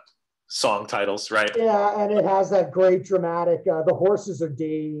song titles, right? Yeah, and it has that great dramatic, the horses are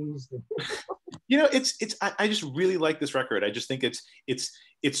dazed. You know, I just really like this record. I just think it's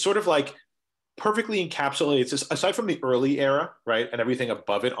sort of like perfectly encapsulates, aside from the early era, right, and everything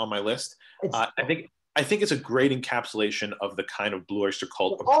above it on my list. I think it's a great encapsulation of the kind of Blue Öyster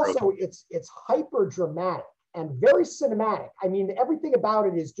Cult approach. Also, it's hyper dramatic and very cinematic. I mean, everything about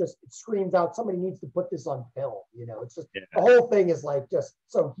it is just, it screams out, somebody needs to put this on film. You know, it's just, the whole thing is like just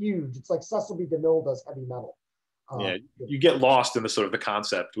so huge. It's like Cecil B. DeMille does heavy metal. Yeah, you get lost in the sort of the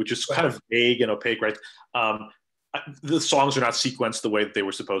concept, which is kind of vague and opaque, right? The songs are not sequenced the way that they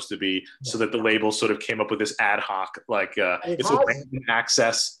were supposed to be, so that the label sort of came up with this ad hoc, like it's a random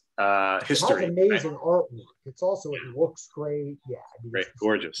access history. It has amazing artwork. It's also, it looks great. Yeah, I mean, great,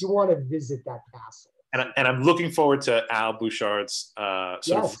 gorgeous. You want to visit that castle. And I'm looking forward to Al Bouchard's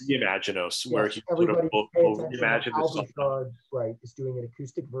sort of reimaginos, where he sort of will reimagine this song. Bouchard, right, is doing an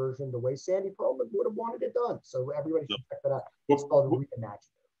acoustic version the way Sandy Pearlman would have wanted it done. So everybody should check that out. It's called Reimagine.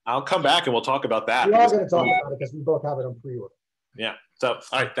 I'll come back and we'll talk about that. We are going to talk about it because we both have it on pre-order. Yeah. So,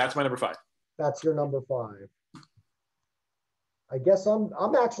 all right, that's my number 5. That's your number 5. I guess I'm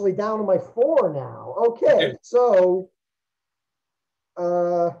actually down to my 4 now. Okay, so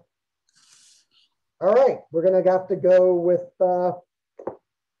all right, we're gonna have to go with.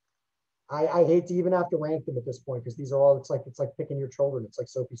 I hate to even have to rank them at this point because these are all. It's like picking your children. It's like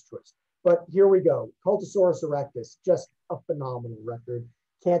Sophie's Choice. But here we go. Cultosaurus Erectus, just a phenomenal record.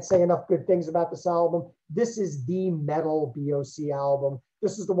 Can't say enough good things about this album. This is the metal BOC album.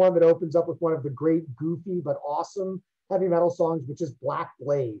 This is the one that opens up with one of the great, goofy but awesome heavy metal songs, which is Black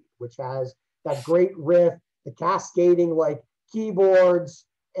Blade, which has that great riff, the cascading like keyboards.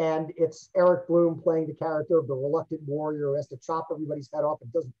 And it's Eric Bloom playing the character of the reluctant warrior who has to chop everybody's head off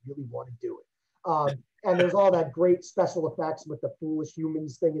and doesn't really want to do it. And there's all that great special effects with the foolish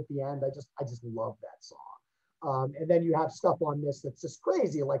humans thing at the end. I just love that song. And then you have stuff on this that's just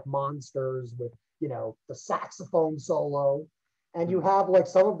crazy, like Monsters with, you know, the saxophone solo. And you have like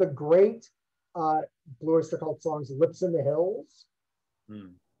some of the great Blue Öyster Cult songs, Lips in the Hills,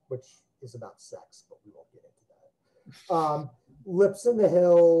 which is about sex, but we won't get into that. Lips in the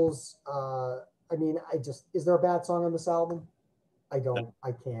Hills. I mean, is there a bad song on this album? I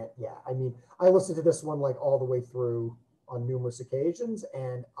can't. Yeah. I mean, I listened to this one like all the way through on numerous occasions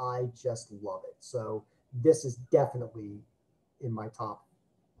and I just love it. So this is definitely in my top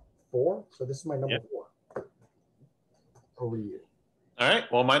 4. So this is my number 4. Over to you. All right.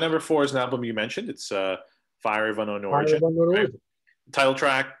 Well, my number 4 is an album you mentioned. It's Fire of Unknown Origin. Right? The title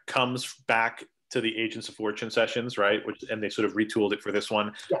track comes back to the Agents of Fortune sessions, right? And they sort of retooled it for this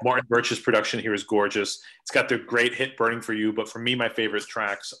one. Yeah. Martin Birch's production here is gorgeous. It's got the great hit Burning for You, but for me, my favorite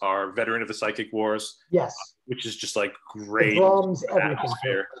tracks are Veteran of the Psychic Wars. Yes. Which is just like great. The drums,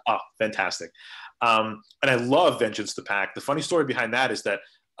 atmosphere. Oh, fantastic. And I love Vengeance the Pack. The funny story behind that is that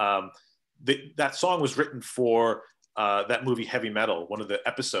that song was written for that movie Heavy Metal, one of the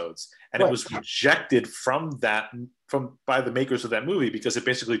episodes, and it was rejected by the makers of that movie because it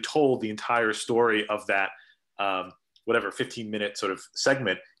basically told the entire story of that whatever 15-minute sort of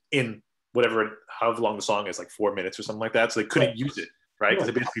segment in however long the song is, like 4 minutes or something like that. So they couldn't use it, right? Because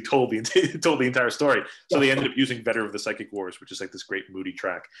it basically told the entire story. So they ended up using Veteran of the Psychic Wars, which is like this great moody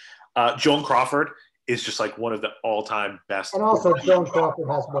track. Joan Crawford is just like one of the all-time best. And also Joan Crawford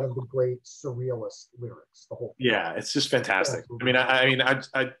has one of the great surrealist lyrics. The whole thing. Yeah, it's just fantastic.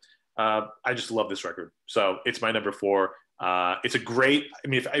 I just love this record. So it's my number 4. It's a great. I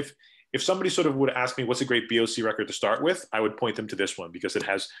mean, if somebody sort of would ask me what's a great BOC record to start with, I would point them to this one because it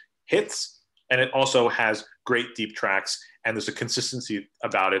has hits and it also has great deep tracks and there's a consistency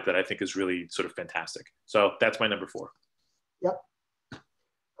about it that I think is really sort of fantastic. So that's my number 4. Yep.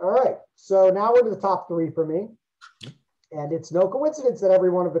 All right. So now we're to the top 3 for me. And it's no coincidence that every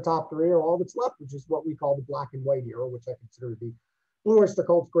one of the top 3 are all that's left, which is what we call the black and white era, which I consider to be Blue Öyster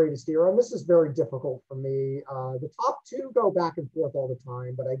Cult's greatest era. And this is very difficult for me. The top 2 go back and forth all the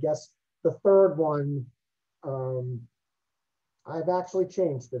time, but I guess the third one, I've actually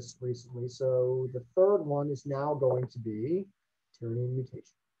changed this recently. So the third one is now going to be Tyranny and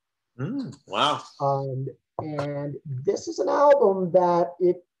Mutation. Wow. And this is an album that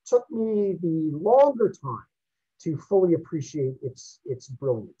it took me the longer time to fully appreciate its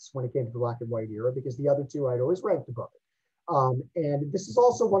brilliance when it came to the black and white era, because the other two I'd always ranked above it. And this is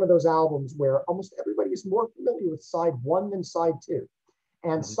also one of those albums where almost everybody is more familiar with side one than side two.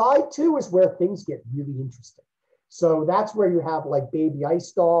 And side two is where things get really interesting. So that's where you have like Baby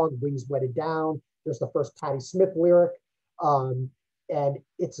Ice Dog, Wings Wetted Down. There's the first Patti Smith lyric. And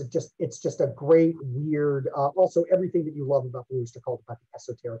it's just a great, weird, also everything that you love about Blue Öyster Cult, about the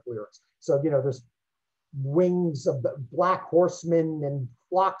esoteric lyrics. So, there's wings of black horsemen and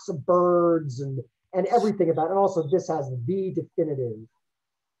flocks of birds and everything about it. And also this has the definitive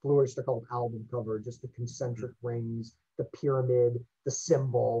Blue Öyster Cult album cover, just the concentric rings, the pyramid, the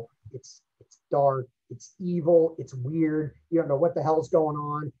symbol. It's dark, it's evil, it's weird. You don't know what the hell's going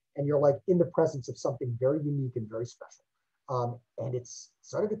on. And you're like in the presence of something very unique and very special. And it's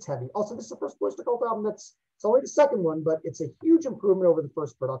heavy. Also, this is the first Blue Öyster Cult album it's only the second one, but it's a huge improvement over the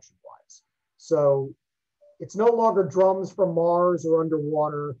first production wise. So it's no longer drums from Mars or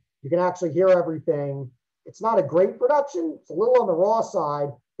underwater. You can actually hear everything. It's not a great production. It's a little on the raw side,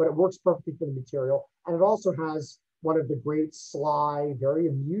 but it works perfectly for the material. And it also has one of the great, sly, very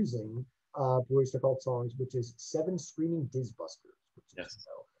amusing Blue Öyster Cult songs, which is Seven Screaming Dizbusters, which is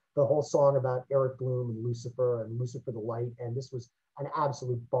the whole song about Eric Bloom and Lucifer the Light. And this was an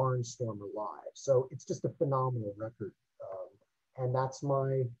absolute barnstormer live. So it's just a phenomenal record. And that's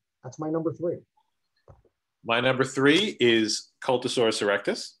my number 3. My number 3 is Cultosaurus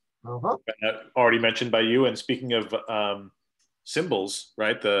erectus. Already mentioned by you. And speaking of symbols,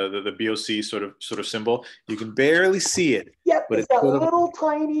 right? The BOC sort of symbol. You can barely see it. Yep, but it's that little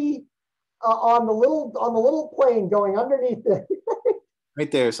tiny on the little plane going underneath it. Right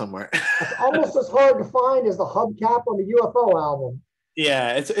there somewhere. It's almost as hard to find as the hubcap on the UFO album.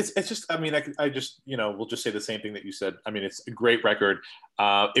 Yeah, it's just, I mean, I just, we'll just say the same thing that you said. I mean, it's a great record.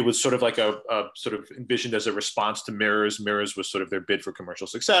 It was sort of like a sort of envisioned as a response to Mirrors. Mirrors was sort of their bid for commercial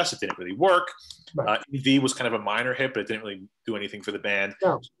success. It didn't really work. Right. EV was kind of a minor hit, but it didn't really do anything for the band.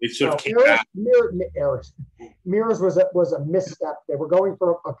 No. It sort of came back. Mirrors was a misstep. They were going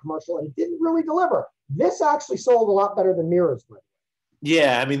for a commercial and it didn't really deliver. This actually sold a lot better than Mirrors would.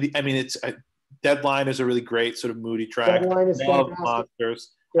 Yeah, I mean, it's Deadline is a really great sort of moody track. Deadline is fantastic.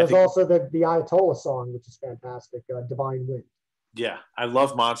 Monsters. There's also the Ayatollah song, which is fantastic. Divine Wind. Yeah, I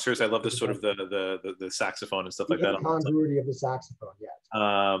love Monsters. I love the sort of the saxophone and stuff like that. The incongruity of the saxophone.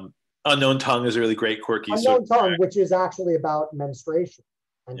 Yeah. Unknown Tongue is a really great, quirky. Unknown Tongue, which is actually about menstruation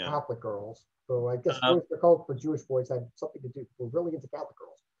and Catholic girls. So I guess Blue Öyster Cult for Jewish boys had something to do. We're really into Catholic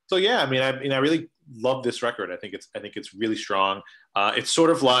girls. So yeah, I mean, I really love this record. I think it's really strong. It's sort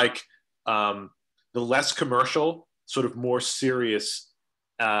of like the less commercial, sort of more serious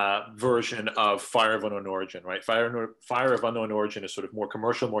version of Fire of Unknown Origin, right? Fire of Unknown Origin is sort of more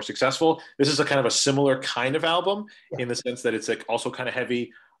commercial, more successful. This is a kind of a similar kind of album in the sense that it's like also kind of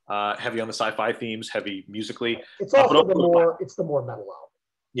heavy on the sci-fi themes, heavy musically. It's also the more metal album.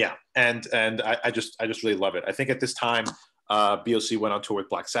 Yeah, and I just really love it. I think at this time, BOC went on tour with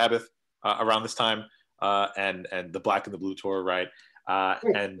Black Sabbath around this time, and the Black and the Blue tour, right? By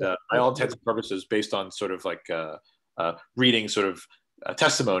all intents and purposes, based on sort of like reading sort of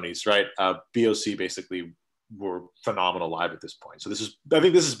testimonies, right? BOC basically were phenomenal live at this point. So I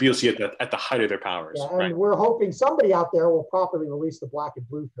think this is BOC at the height of their powers. Yeah, and we're hoping somebody out there will properly release the Black and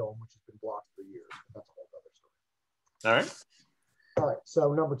Blue film, which has been blocked for years. That's a whole other story. All right.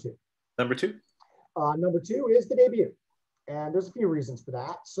 So number 2. Number 2. Number 2 is the debut. And there's a few reasons for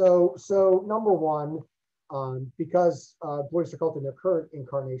that. So number 1, because Blue Öyster Cult in their current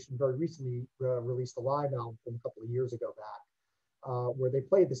incarnation very recently released a live album from a couple of years ago back, where they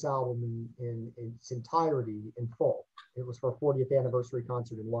played this album in its entirety in full. It was for a 40th anniversary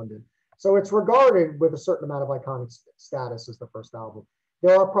concert in London. So it's regarded with a certain amount of iconic status as the first album.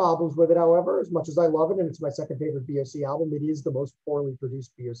 There are problems with it, however, as much as I love it, and it's my second favorite BOC album, it is the most poorly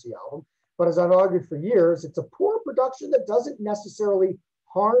produced BOC album. But as I've argued for years, it's a poor production that doesn't necessarily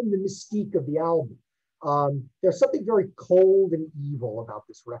harm the mystique of the album. There's something very cold and evil about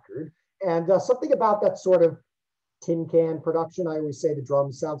this record, and something about that sort of tin can production. I always say the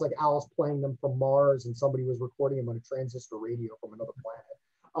drums sounds like Alice playing them from Mars, and somebody was recording them on a transistor radio from another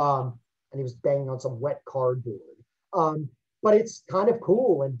planet, and he was banging on some wet cardboard. But it's kind of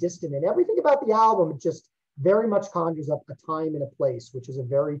cool and distant, and everything about the album just very much conjures up a time and a place, which is a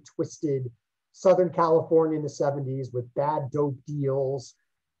very twisted Southern California in the 70s with bad dope deals,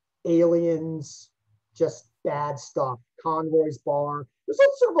 aliens, just bad stuff, Conroy's Bar. There's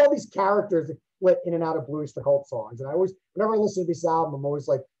sort of all these characters that flit in and out of Blue Öyster Cult songs. And whenever I listen to this album, I'm always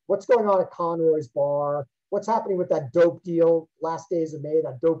like, what's going on at Conroy's Bar? What's happening with that dope deal, Last Days of May,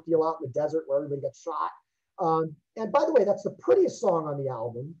 that dope deal out in the desert where everybody got shot? And by the way, that's the prettiest song on the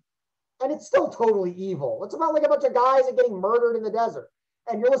album. And it's still totally evil. It's about like a bunch of guys that getting murdered in the desert.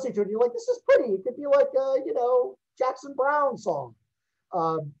 And you're listening to it and you're like, this is pretty. It could be like a, you know, Jackson Browne song.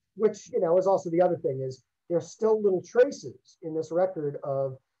 Which, you know, is also the other thing is there's still little traces in this record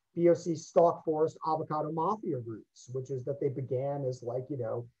of BOC Stalk Forest Avocado Mafia roots, which is that they began as like, you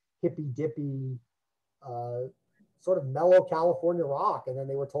know, hippy dippy, sort of mellow California rock. And then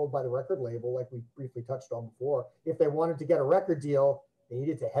they were told by the record label, like we briefly touched on before, if they wanted to get a record deal, they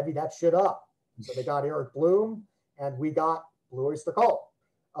needed to heavy that shit up. So they got Eric Bloom and we got Blue Öyster Cult.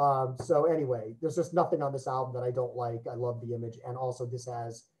 So anyway, there's just nothing on this album that I don't like. I love the image. And also this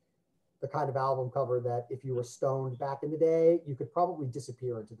has the kind of album cover that if you were stoned back in the day, you could probably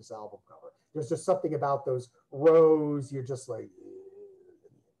disappear into this album cover. There's just something about those rows. You're just like,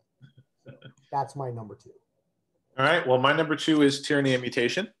 that's my number 2. All right. Well, my number 2 is Tyranny and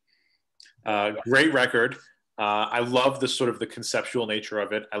Mutation. Great record. I love the sort of the conceptual nature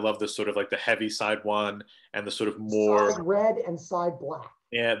of it. I love the sort of like the heavy side 1 and the sort of more side red and side black.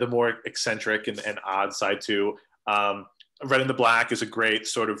 Yeah, the more eccentric and odd side 2. Red and the Black is a great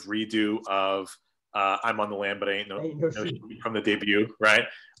sort of redo of I'm on the Land, but I ain't no from the debut, right?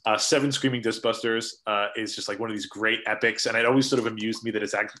 7 Screaming Disbusters is just like one of these great epics. And it always sort of amused me that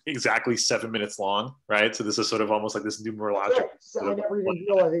it's exactly 7 minutes long, right? So this is sort of almost like this numerological. Right. So I never even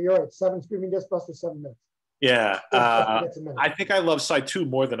realized it. You're right. 7 Screaming Disbusters, 7 minutes. Yeah. I think I love side 2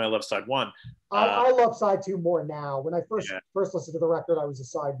 more than I love side 1. I love side 2 more now. When I first listened to the record, I was a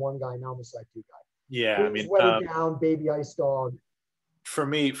side 1 guy. Now I'm a side 2 guy. Yeah, I mean, Wedding Down, Baby Ice Dog. For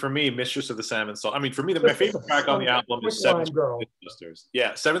me, Mistress of the Salmon Salt. I mean, for me, my favorite track on the album is 7 Screaming Disbusters.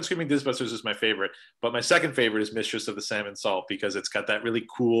 Yeah, 7 Screaming Disbusters is my favorite. But my second favorite is Mistress of the Salmon Salt because it's got that really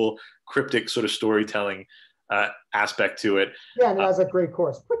cool, cryptic sort of storytelling aspect to it. Yeah, and it has a great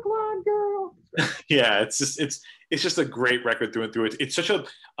chorus. Quick line, girl. Yeah, it's just a great record through and through. It's such an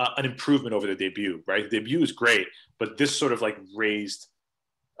improvement over the debut, right? The debut is great, but this sort of like raised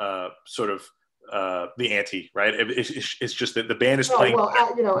the ante, right? It's just that the band is playing. Well,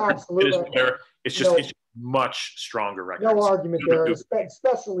 you know, absolutely. It's just much stronger record. No argument there,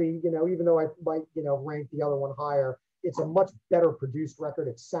 especially, you know, even though I might, you know, rank the other one higher, it's a much better produced record.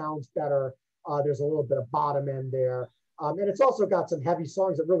 It sounds better. There's a little bit of bottom end there. And it's also got some heavy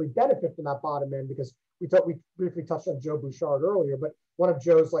songs that really benefit from that bottom end because we briefly touched on Joe Bouchard earlier, but one of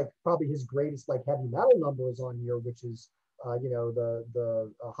Joe's, like, probably his greatest, like, heavy metal number is on here, which is, you know,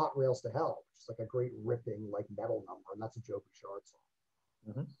 the Hot Rails to Hell, which is like a great ripping, like, metal number. And that's a Joe Bouchard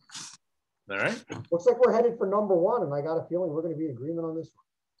song. All right. Looks like we're headed for number 1, and I got a feeling we're going to be in agreement on this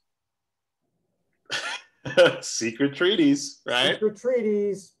one. Secret Treaties, right? Secret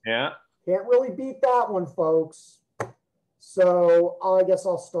Treaties. Yeah. Can't really beat that one, folks. So I guess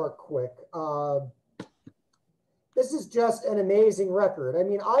I'll start quick. This is just an amazing record. I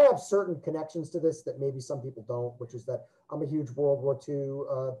mean, I have certain connections to this that maybe some people don't, which is that I'm a huge World War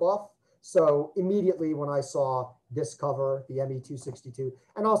II buff. So immediately when I saw this cover, the ME-262,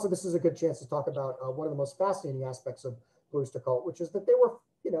 and also this is a good chance to talk about one of the most fascinating aspects of Blue Öyster Cult, which is that they were,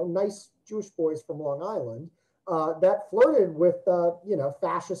 you know, nice Jewish boys from Long Island that flirted with, you know,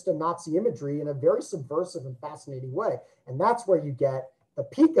 fascist and Nazi imagery in a very subversive and fascinating way. And that's where you get the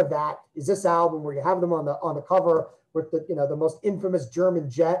peak of that is this album where you have them on the cover with the, you know, the most infamous German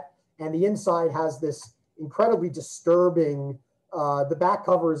jet, and the inside has this incredibly disturbing, the back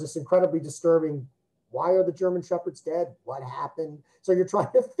cover is this incredibly disturbing, why are the German shepherds dead? What happened? So you're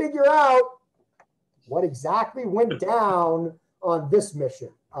trying to figure out what exactly went down on this mission.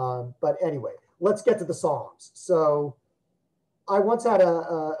 But anyway, let's get to the songs. So I once had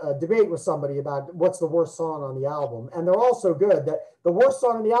a debate with somebody about what's the worst song on the album. And they're all so good that the worst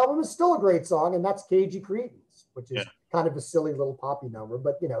song on the album is still a great song, and that's Cagey Cretins, which is kind of a silly little poppy number.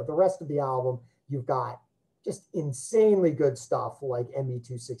 But, you know, the rest of the album, you've got just insanely good stuff like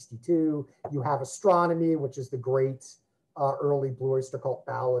ME-262. You have Astronomy, which is the great early Blue Öyster Cult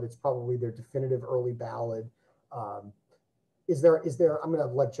ballad. It's probably their definitive early ballad. Is there, I'm going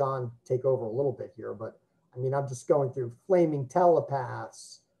to let John take over a little bit here, but I mean, I'm just going through Flaming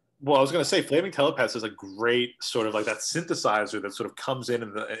Telepaths. Well, I was going to say Flaming Telepaths is a great sort of like that synthesizer that sort of comes in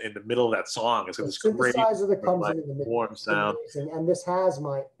the middle of that song. It's got this great synthesizer that comes in the middle, warm sound. Amazing. And this has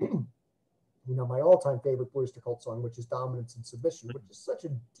my, you know, my all-time favorite Blue Öyster Cult song, which is Dominance and Submission, which is such a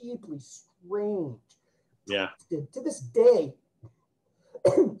deeply strange, to this day,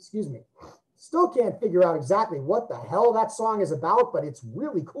 excuse me, still can't figure out exactly what the hell that song is about, but it's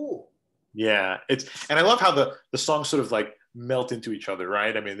really cool. Yeah, and I love how the songs sort of like melt into each other,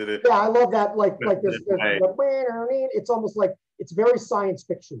 right? I mean, yeah, I love that. Like this, it's almost like it's very science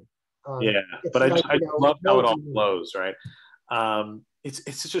fiction. Yeah, but I love how it all flows, right?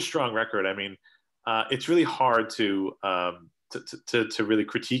 It's such a strong record. I mean, it's really hard to really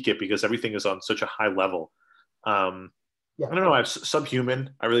critique it because everything is on such a high level. I don't know. Subhuman,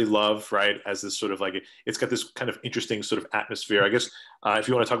 I really love, right? As this sort of like, it's got this kind of interesting sort of atmosphere. I guess if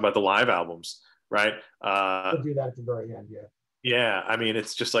you want to talk about the live albums, right? We'll do that at the very end, yeah. Yeah, I mean,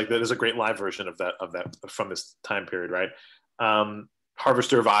 it's just like there's a great live version of that from this time period, right?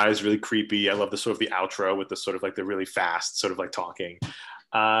 Harvester of Eyes, really creepy. I love the sort of the outro with the sort of like the really fast sort of like talking.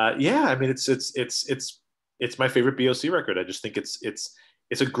 Yeah, I mean, it's my favorite BOC record. I just think it's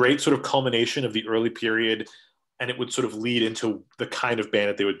a great sort of culmination of the early period, and it would sort of lead into the kind of band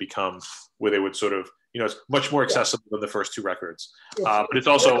that they would become, where they would sort of, it's much more accessible than the first two records. But it's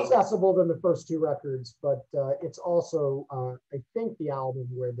also more accessible than the first two records, but it's also, I think, the album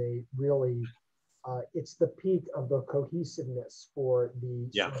where they really, it's the peak of the cohesiveness for the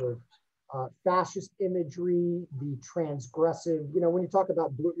sort of fascist imagery, the transgressive. When you talk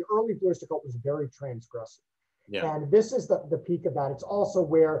about early Blue Öyster Cult was very transgressive. Yeah. And this is the peak of that. It's also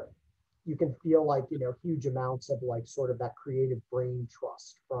where you can feel like, huge amounts of like sort of that creative brain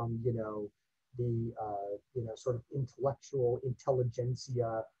trust from, the, sort of intellectual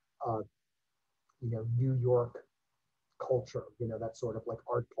intelligentsia, New York culture, that sort of like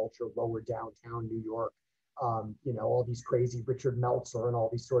art culture, lower downtown New York, all these crazy Richard Meltzer and all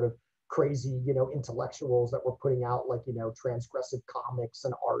these sort of crazy, intellectuals that were putting out like, transgressive comics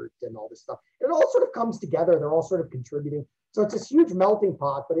and art and all this stuff. And it all sort of comes together. They're all sort of contributing. So it's this huge melting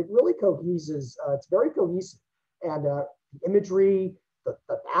pot, but it really coheses. It's very cohesive. And the imagery, the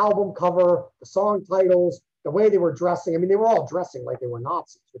album cover, the song titles, the way they were dressing. I mean, they were all dressing like they were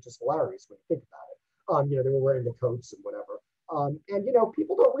Nazis, which is hilarious when you think about it. They were wearing the coats and whatever. And,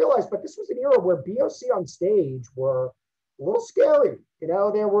 people don't realize, but this was an era where BOC on stage were a little scary. They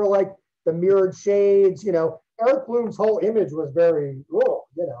were like the mirrored shades. Eric Bloom's whole image was very,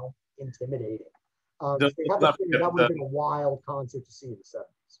 intimidating. That would have been a wild concert to see in the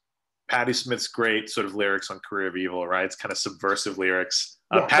 70s. Patti Smith's great sort of lyrics on Career of Evil, right? It's kind of subversive lyrics.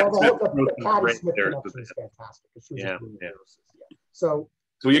 Patti Smith connection is fantastic. She was So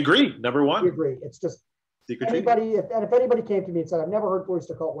we agree. Number one. We agree. It's just if anybody came to me and said, "I've never heard Blue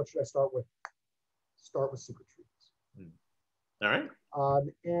Öyster Cult, what should I start with?" Start with Secret Trees. All right.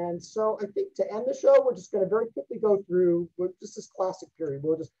 And so I think to end the show, we're just going to very quickly go through just this classic period.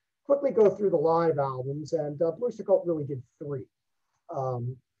 We'll just quickly go through the live albums, and Blue Öyster Cult really did 3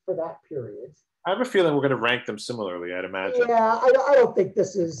 for that period. I have a feeling we're going to rank them similarly, I'd imagine. Yeah, I don't think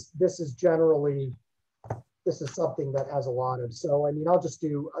this is generally, this is something that has a lot of. So I mean, I'll just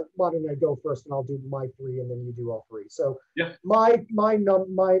do. Why don't I go first, and I'll do my 3, and then you do all 3. So my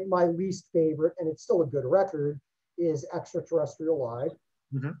least favorite, and it's still a good record, is Extraterrestrial Live.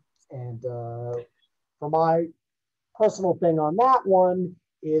 And for my personal thing on that one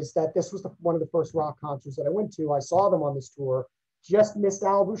is that this was one of the first rock concerts that I went to. I saw them on this tour. Just missed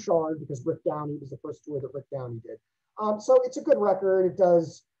Al Bouchard because Rick Downey was the first tour that Rick Downey did. So it's a good record. It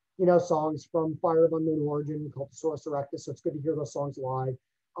does, songs from Fire of Unknown Origin, Cultosaurus Erectus. So it's good to hear those songs live.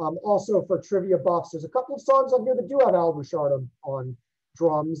 Also for trivia buffs, there's a couple of songs on here that do have Al Bouchard on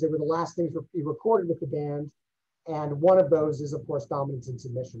drums. They were the last things he recorded with the band. And one of those is, of course, Dominance and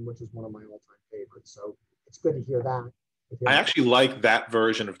Submission, which is one of my all-time favorites. So it's good to hear that. I actually like that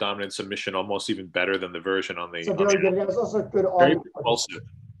version of Dominant Submission almost even better than the version on the. So very good. It was also a good very propulsive.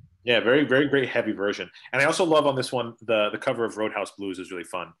 Yeah, very, very great heavy version. And I also love on this one the cover of Roadhouse Blues is really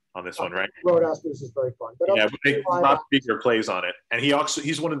fun on this one, right? Roadhouse Blues is very fun. But Bob Seger plays on it, and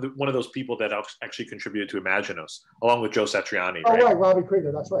he's one of those people that actually contributed to Imagine Us along with Joe Satriani. Oh right, Robbie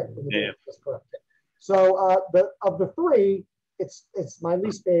Krieger. That's right. Yeah, that's correct. So of the 3, it's my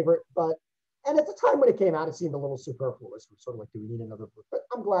least favorite, but. And at the time when it came out, it seemed a little superfluous. We're sort of like, do we need another book? But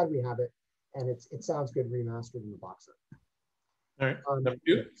I'm glad we have it, and it sounds good remastered in the box set. All right. Number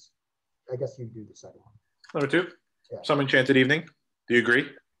 2. I guess you do the second one. Number 2. Yeah. Some Enchanted Evening. Do you agree?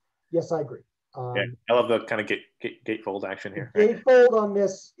 Yes, I agree. Yeah, I love the kind of gatefold action here. Gatefold on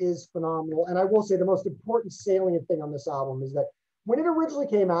this is phenomenal, and I will say the most important salient thing on this album is that when it originally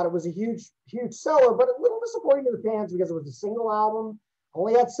came out, it was a huge seller, but a little disappointing to the fans because it was a single album.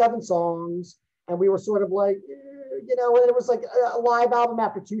 Only had 7 songs, and we were sort of like, and it was like a live album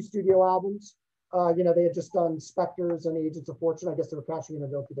after 2 studio albums. They had just done Spectres and Agents of Fortune. I guess they were cashing in a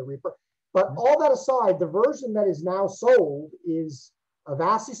Vilky the Reaper. But all that aside, the version that is now sold is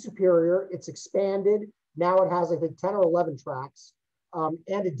vastly superior. It's expanded. Now it has, I think, 10 or 11 tracks and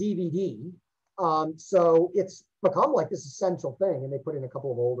a DVD. So it's become like this essential thing, and they put in a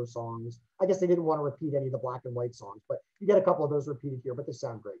couple of older songs. I guess they didn't want to repeat any of the black and white songs, but you get a couple of those repeated here, but they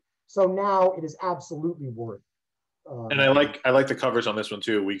sound great. So now it is absolutely worth. And I like the covers on this one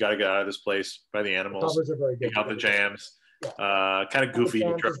too. We got to get out of this place by the Animals. The covers are very good. Take out the jams. Yeah. Kind of goofy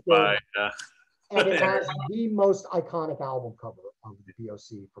to drive by. And it has the most iconic album cover of the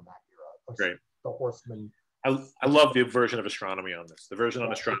BOC from that era. Great. The Horseman. I love the version of Astronomy on this. The version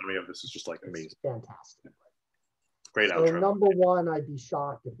on Astronomy of this is just like amazing. Fantastic. Great so outro. Number one, I'd be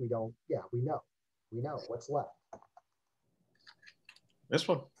shocked if we don't. Yeah, we know what's left. This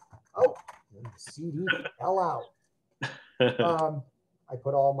one. Oh, the CD fell out. I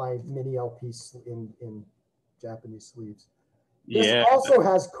put all my mini LPs in Japanese sleeves. This also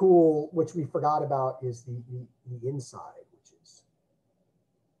has cool, which we forgot about, is the inside, which is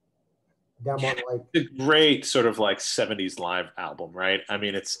them on like a great sort of like 70s live album, right? I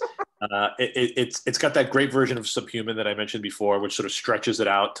mean, it's got that great version of Subhuman that I mentioned before, which sort of stretches it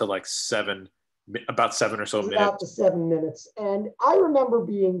out to like about 7 or so minutes. About to 7 minutes. And I remember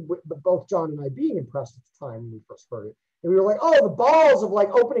both John and I being impressed at the time when we first heard it. And we were like, oh, the balls of like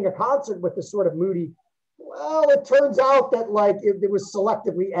opening a concert with this sort of moody. Well, it turns out that like it was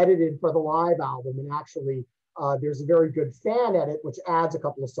selectively edited for the live album. And actually, there's a very good fan edit, which adds a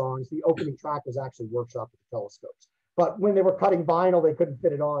couple of songs. The opening track was actually workshopped with the Telescopes. But when they were cutting vinyl, they couldn't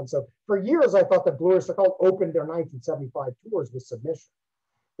fit it on. So for years, I thought that Blue Öyster Cult opened their 1975 tours with Submission,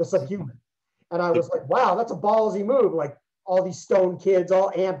 the Subhuman. And I was like, wow, that's a ballsy move. Like all these stone kids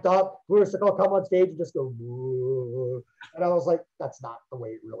all amped up. Blue Öyster Cult come on stage and just go, whoa. And I was like, that's not the way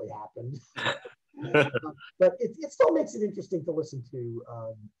it really happened. But it still makes it interesting to listen to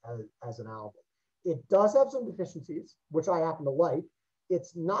as an album. It does have some deficiencies, which I happen to like.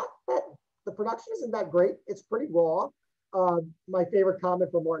 It's not that, the production isn't that great. It's pretty raw. My favorite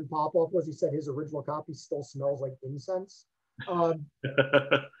comment from Martin Popoff was he said his original copy still smells like incense.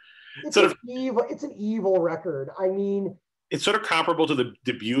 It's an evil record. I mean, it's sort of comparable to the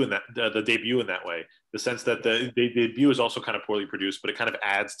debut in that way. The sense that the debut is also kind of poorly produced, but it kind of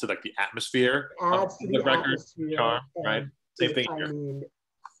adds to like the atmosphere. Adds to the record charm, right? Same thing here. I mean,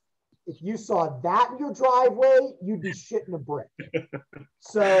 if you saw that in your driveway, you'd be shitting a brick.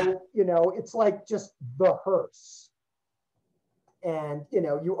 So, it's like just the hearse. And,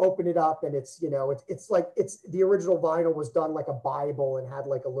 you open it up and it's like the original vinyl was done like a Bible and had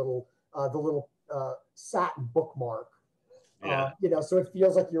like a little, the little satin bookmark. So it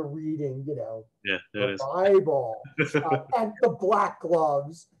feels like you're reading, the Bible and the black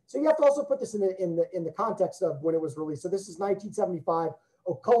gloves. So you have to also put this in the context of when it was released. So this is 1975.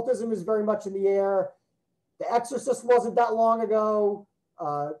 Occultism is very much in the air. The Exorcist wasn't that long ago.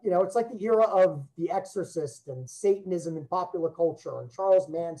 It's like the era of The Exorcist and Satanism in popular culture and Charles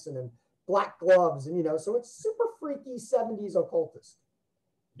Manson and black gloves and so it's super freaky 70s occultist.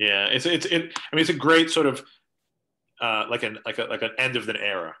 Yeah, it's a great sort of like an end of an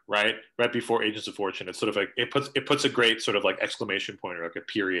era, right before Agents of Fortune. It's sort of like it puts a great sort of like exclamation point or like a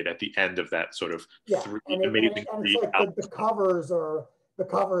period at the end of that sort of amazing. And it's like the covers are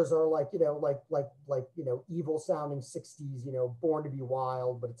like evil sounding 60s Born to Be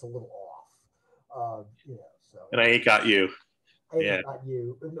Wild, but it's a little off. So and I Ain't Got You. I Ain't Got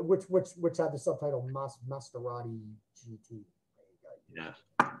You, which had the subtitle Maserati GT. Yeah.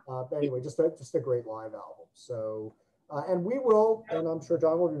 But anyway, just a great live album. So and we will, and I'm sure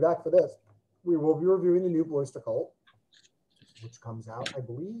John will be back for this. We will be reviewing the new Blue Öyster Cult, which comes out, I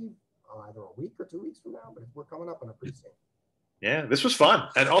believe, either a week or 2 weeks from now. But we're coming up on a pretty soon. Yeah, this was fun.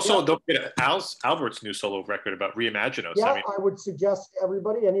 And also, don't forget Albert's new solo record about Reimaginos. Yeah, I would suggest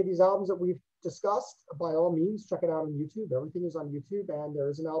everybody, any of these albums that we've discussed, by all means, check it out on YouTube. Everything is on YouTube, and there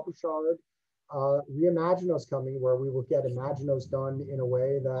is an Al Bouchard Reimaginos coming, where we will get Imaginos done in a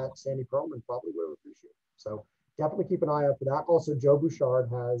way that Sandy Pearlman probably would appreciate. So definitely keep an eye out for that. Also, Joe Bouchard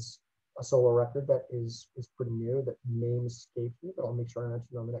has a solo record that is pretty new. That name escapes me, but I'll make sure I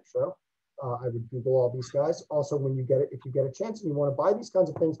mention it on the next show. I would Google all these guys. Also, when you get it, if you get a chance and you want to buy these kinds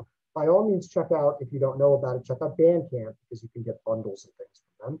of things, by all means, check out, if you don't know about it, check out Bandcamp, because you can get bundles and things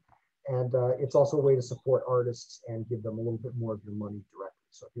from them. And it's also a way to support artists and give them a little bit more of your money directly.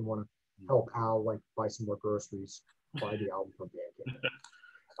 So if you want to help Al, like buy some more groceries, buy the album from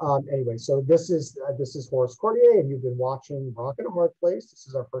Bandcamp. Anyway, so this is Horace Cordier, and you've been watching Rock in a Hard Place. This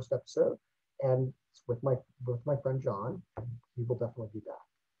is our first episode, and it's with my friend John. He will definitely be back.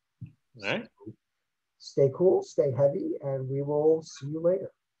 All right. So stay cool, stay heavy, and we will see you later.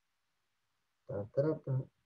 Dun, dun, dun, dun.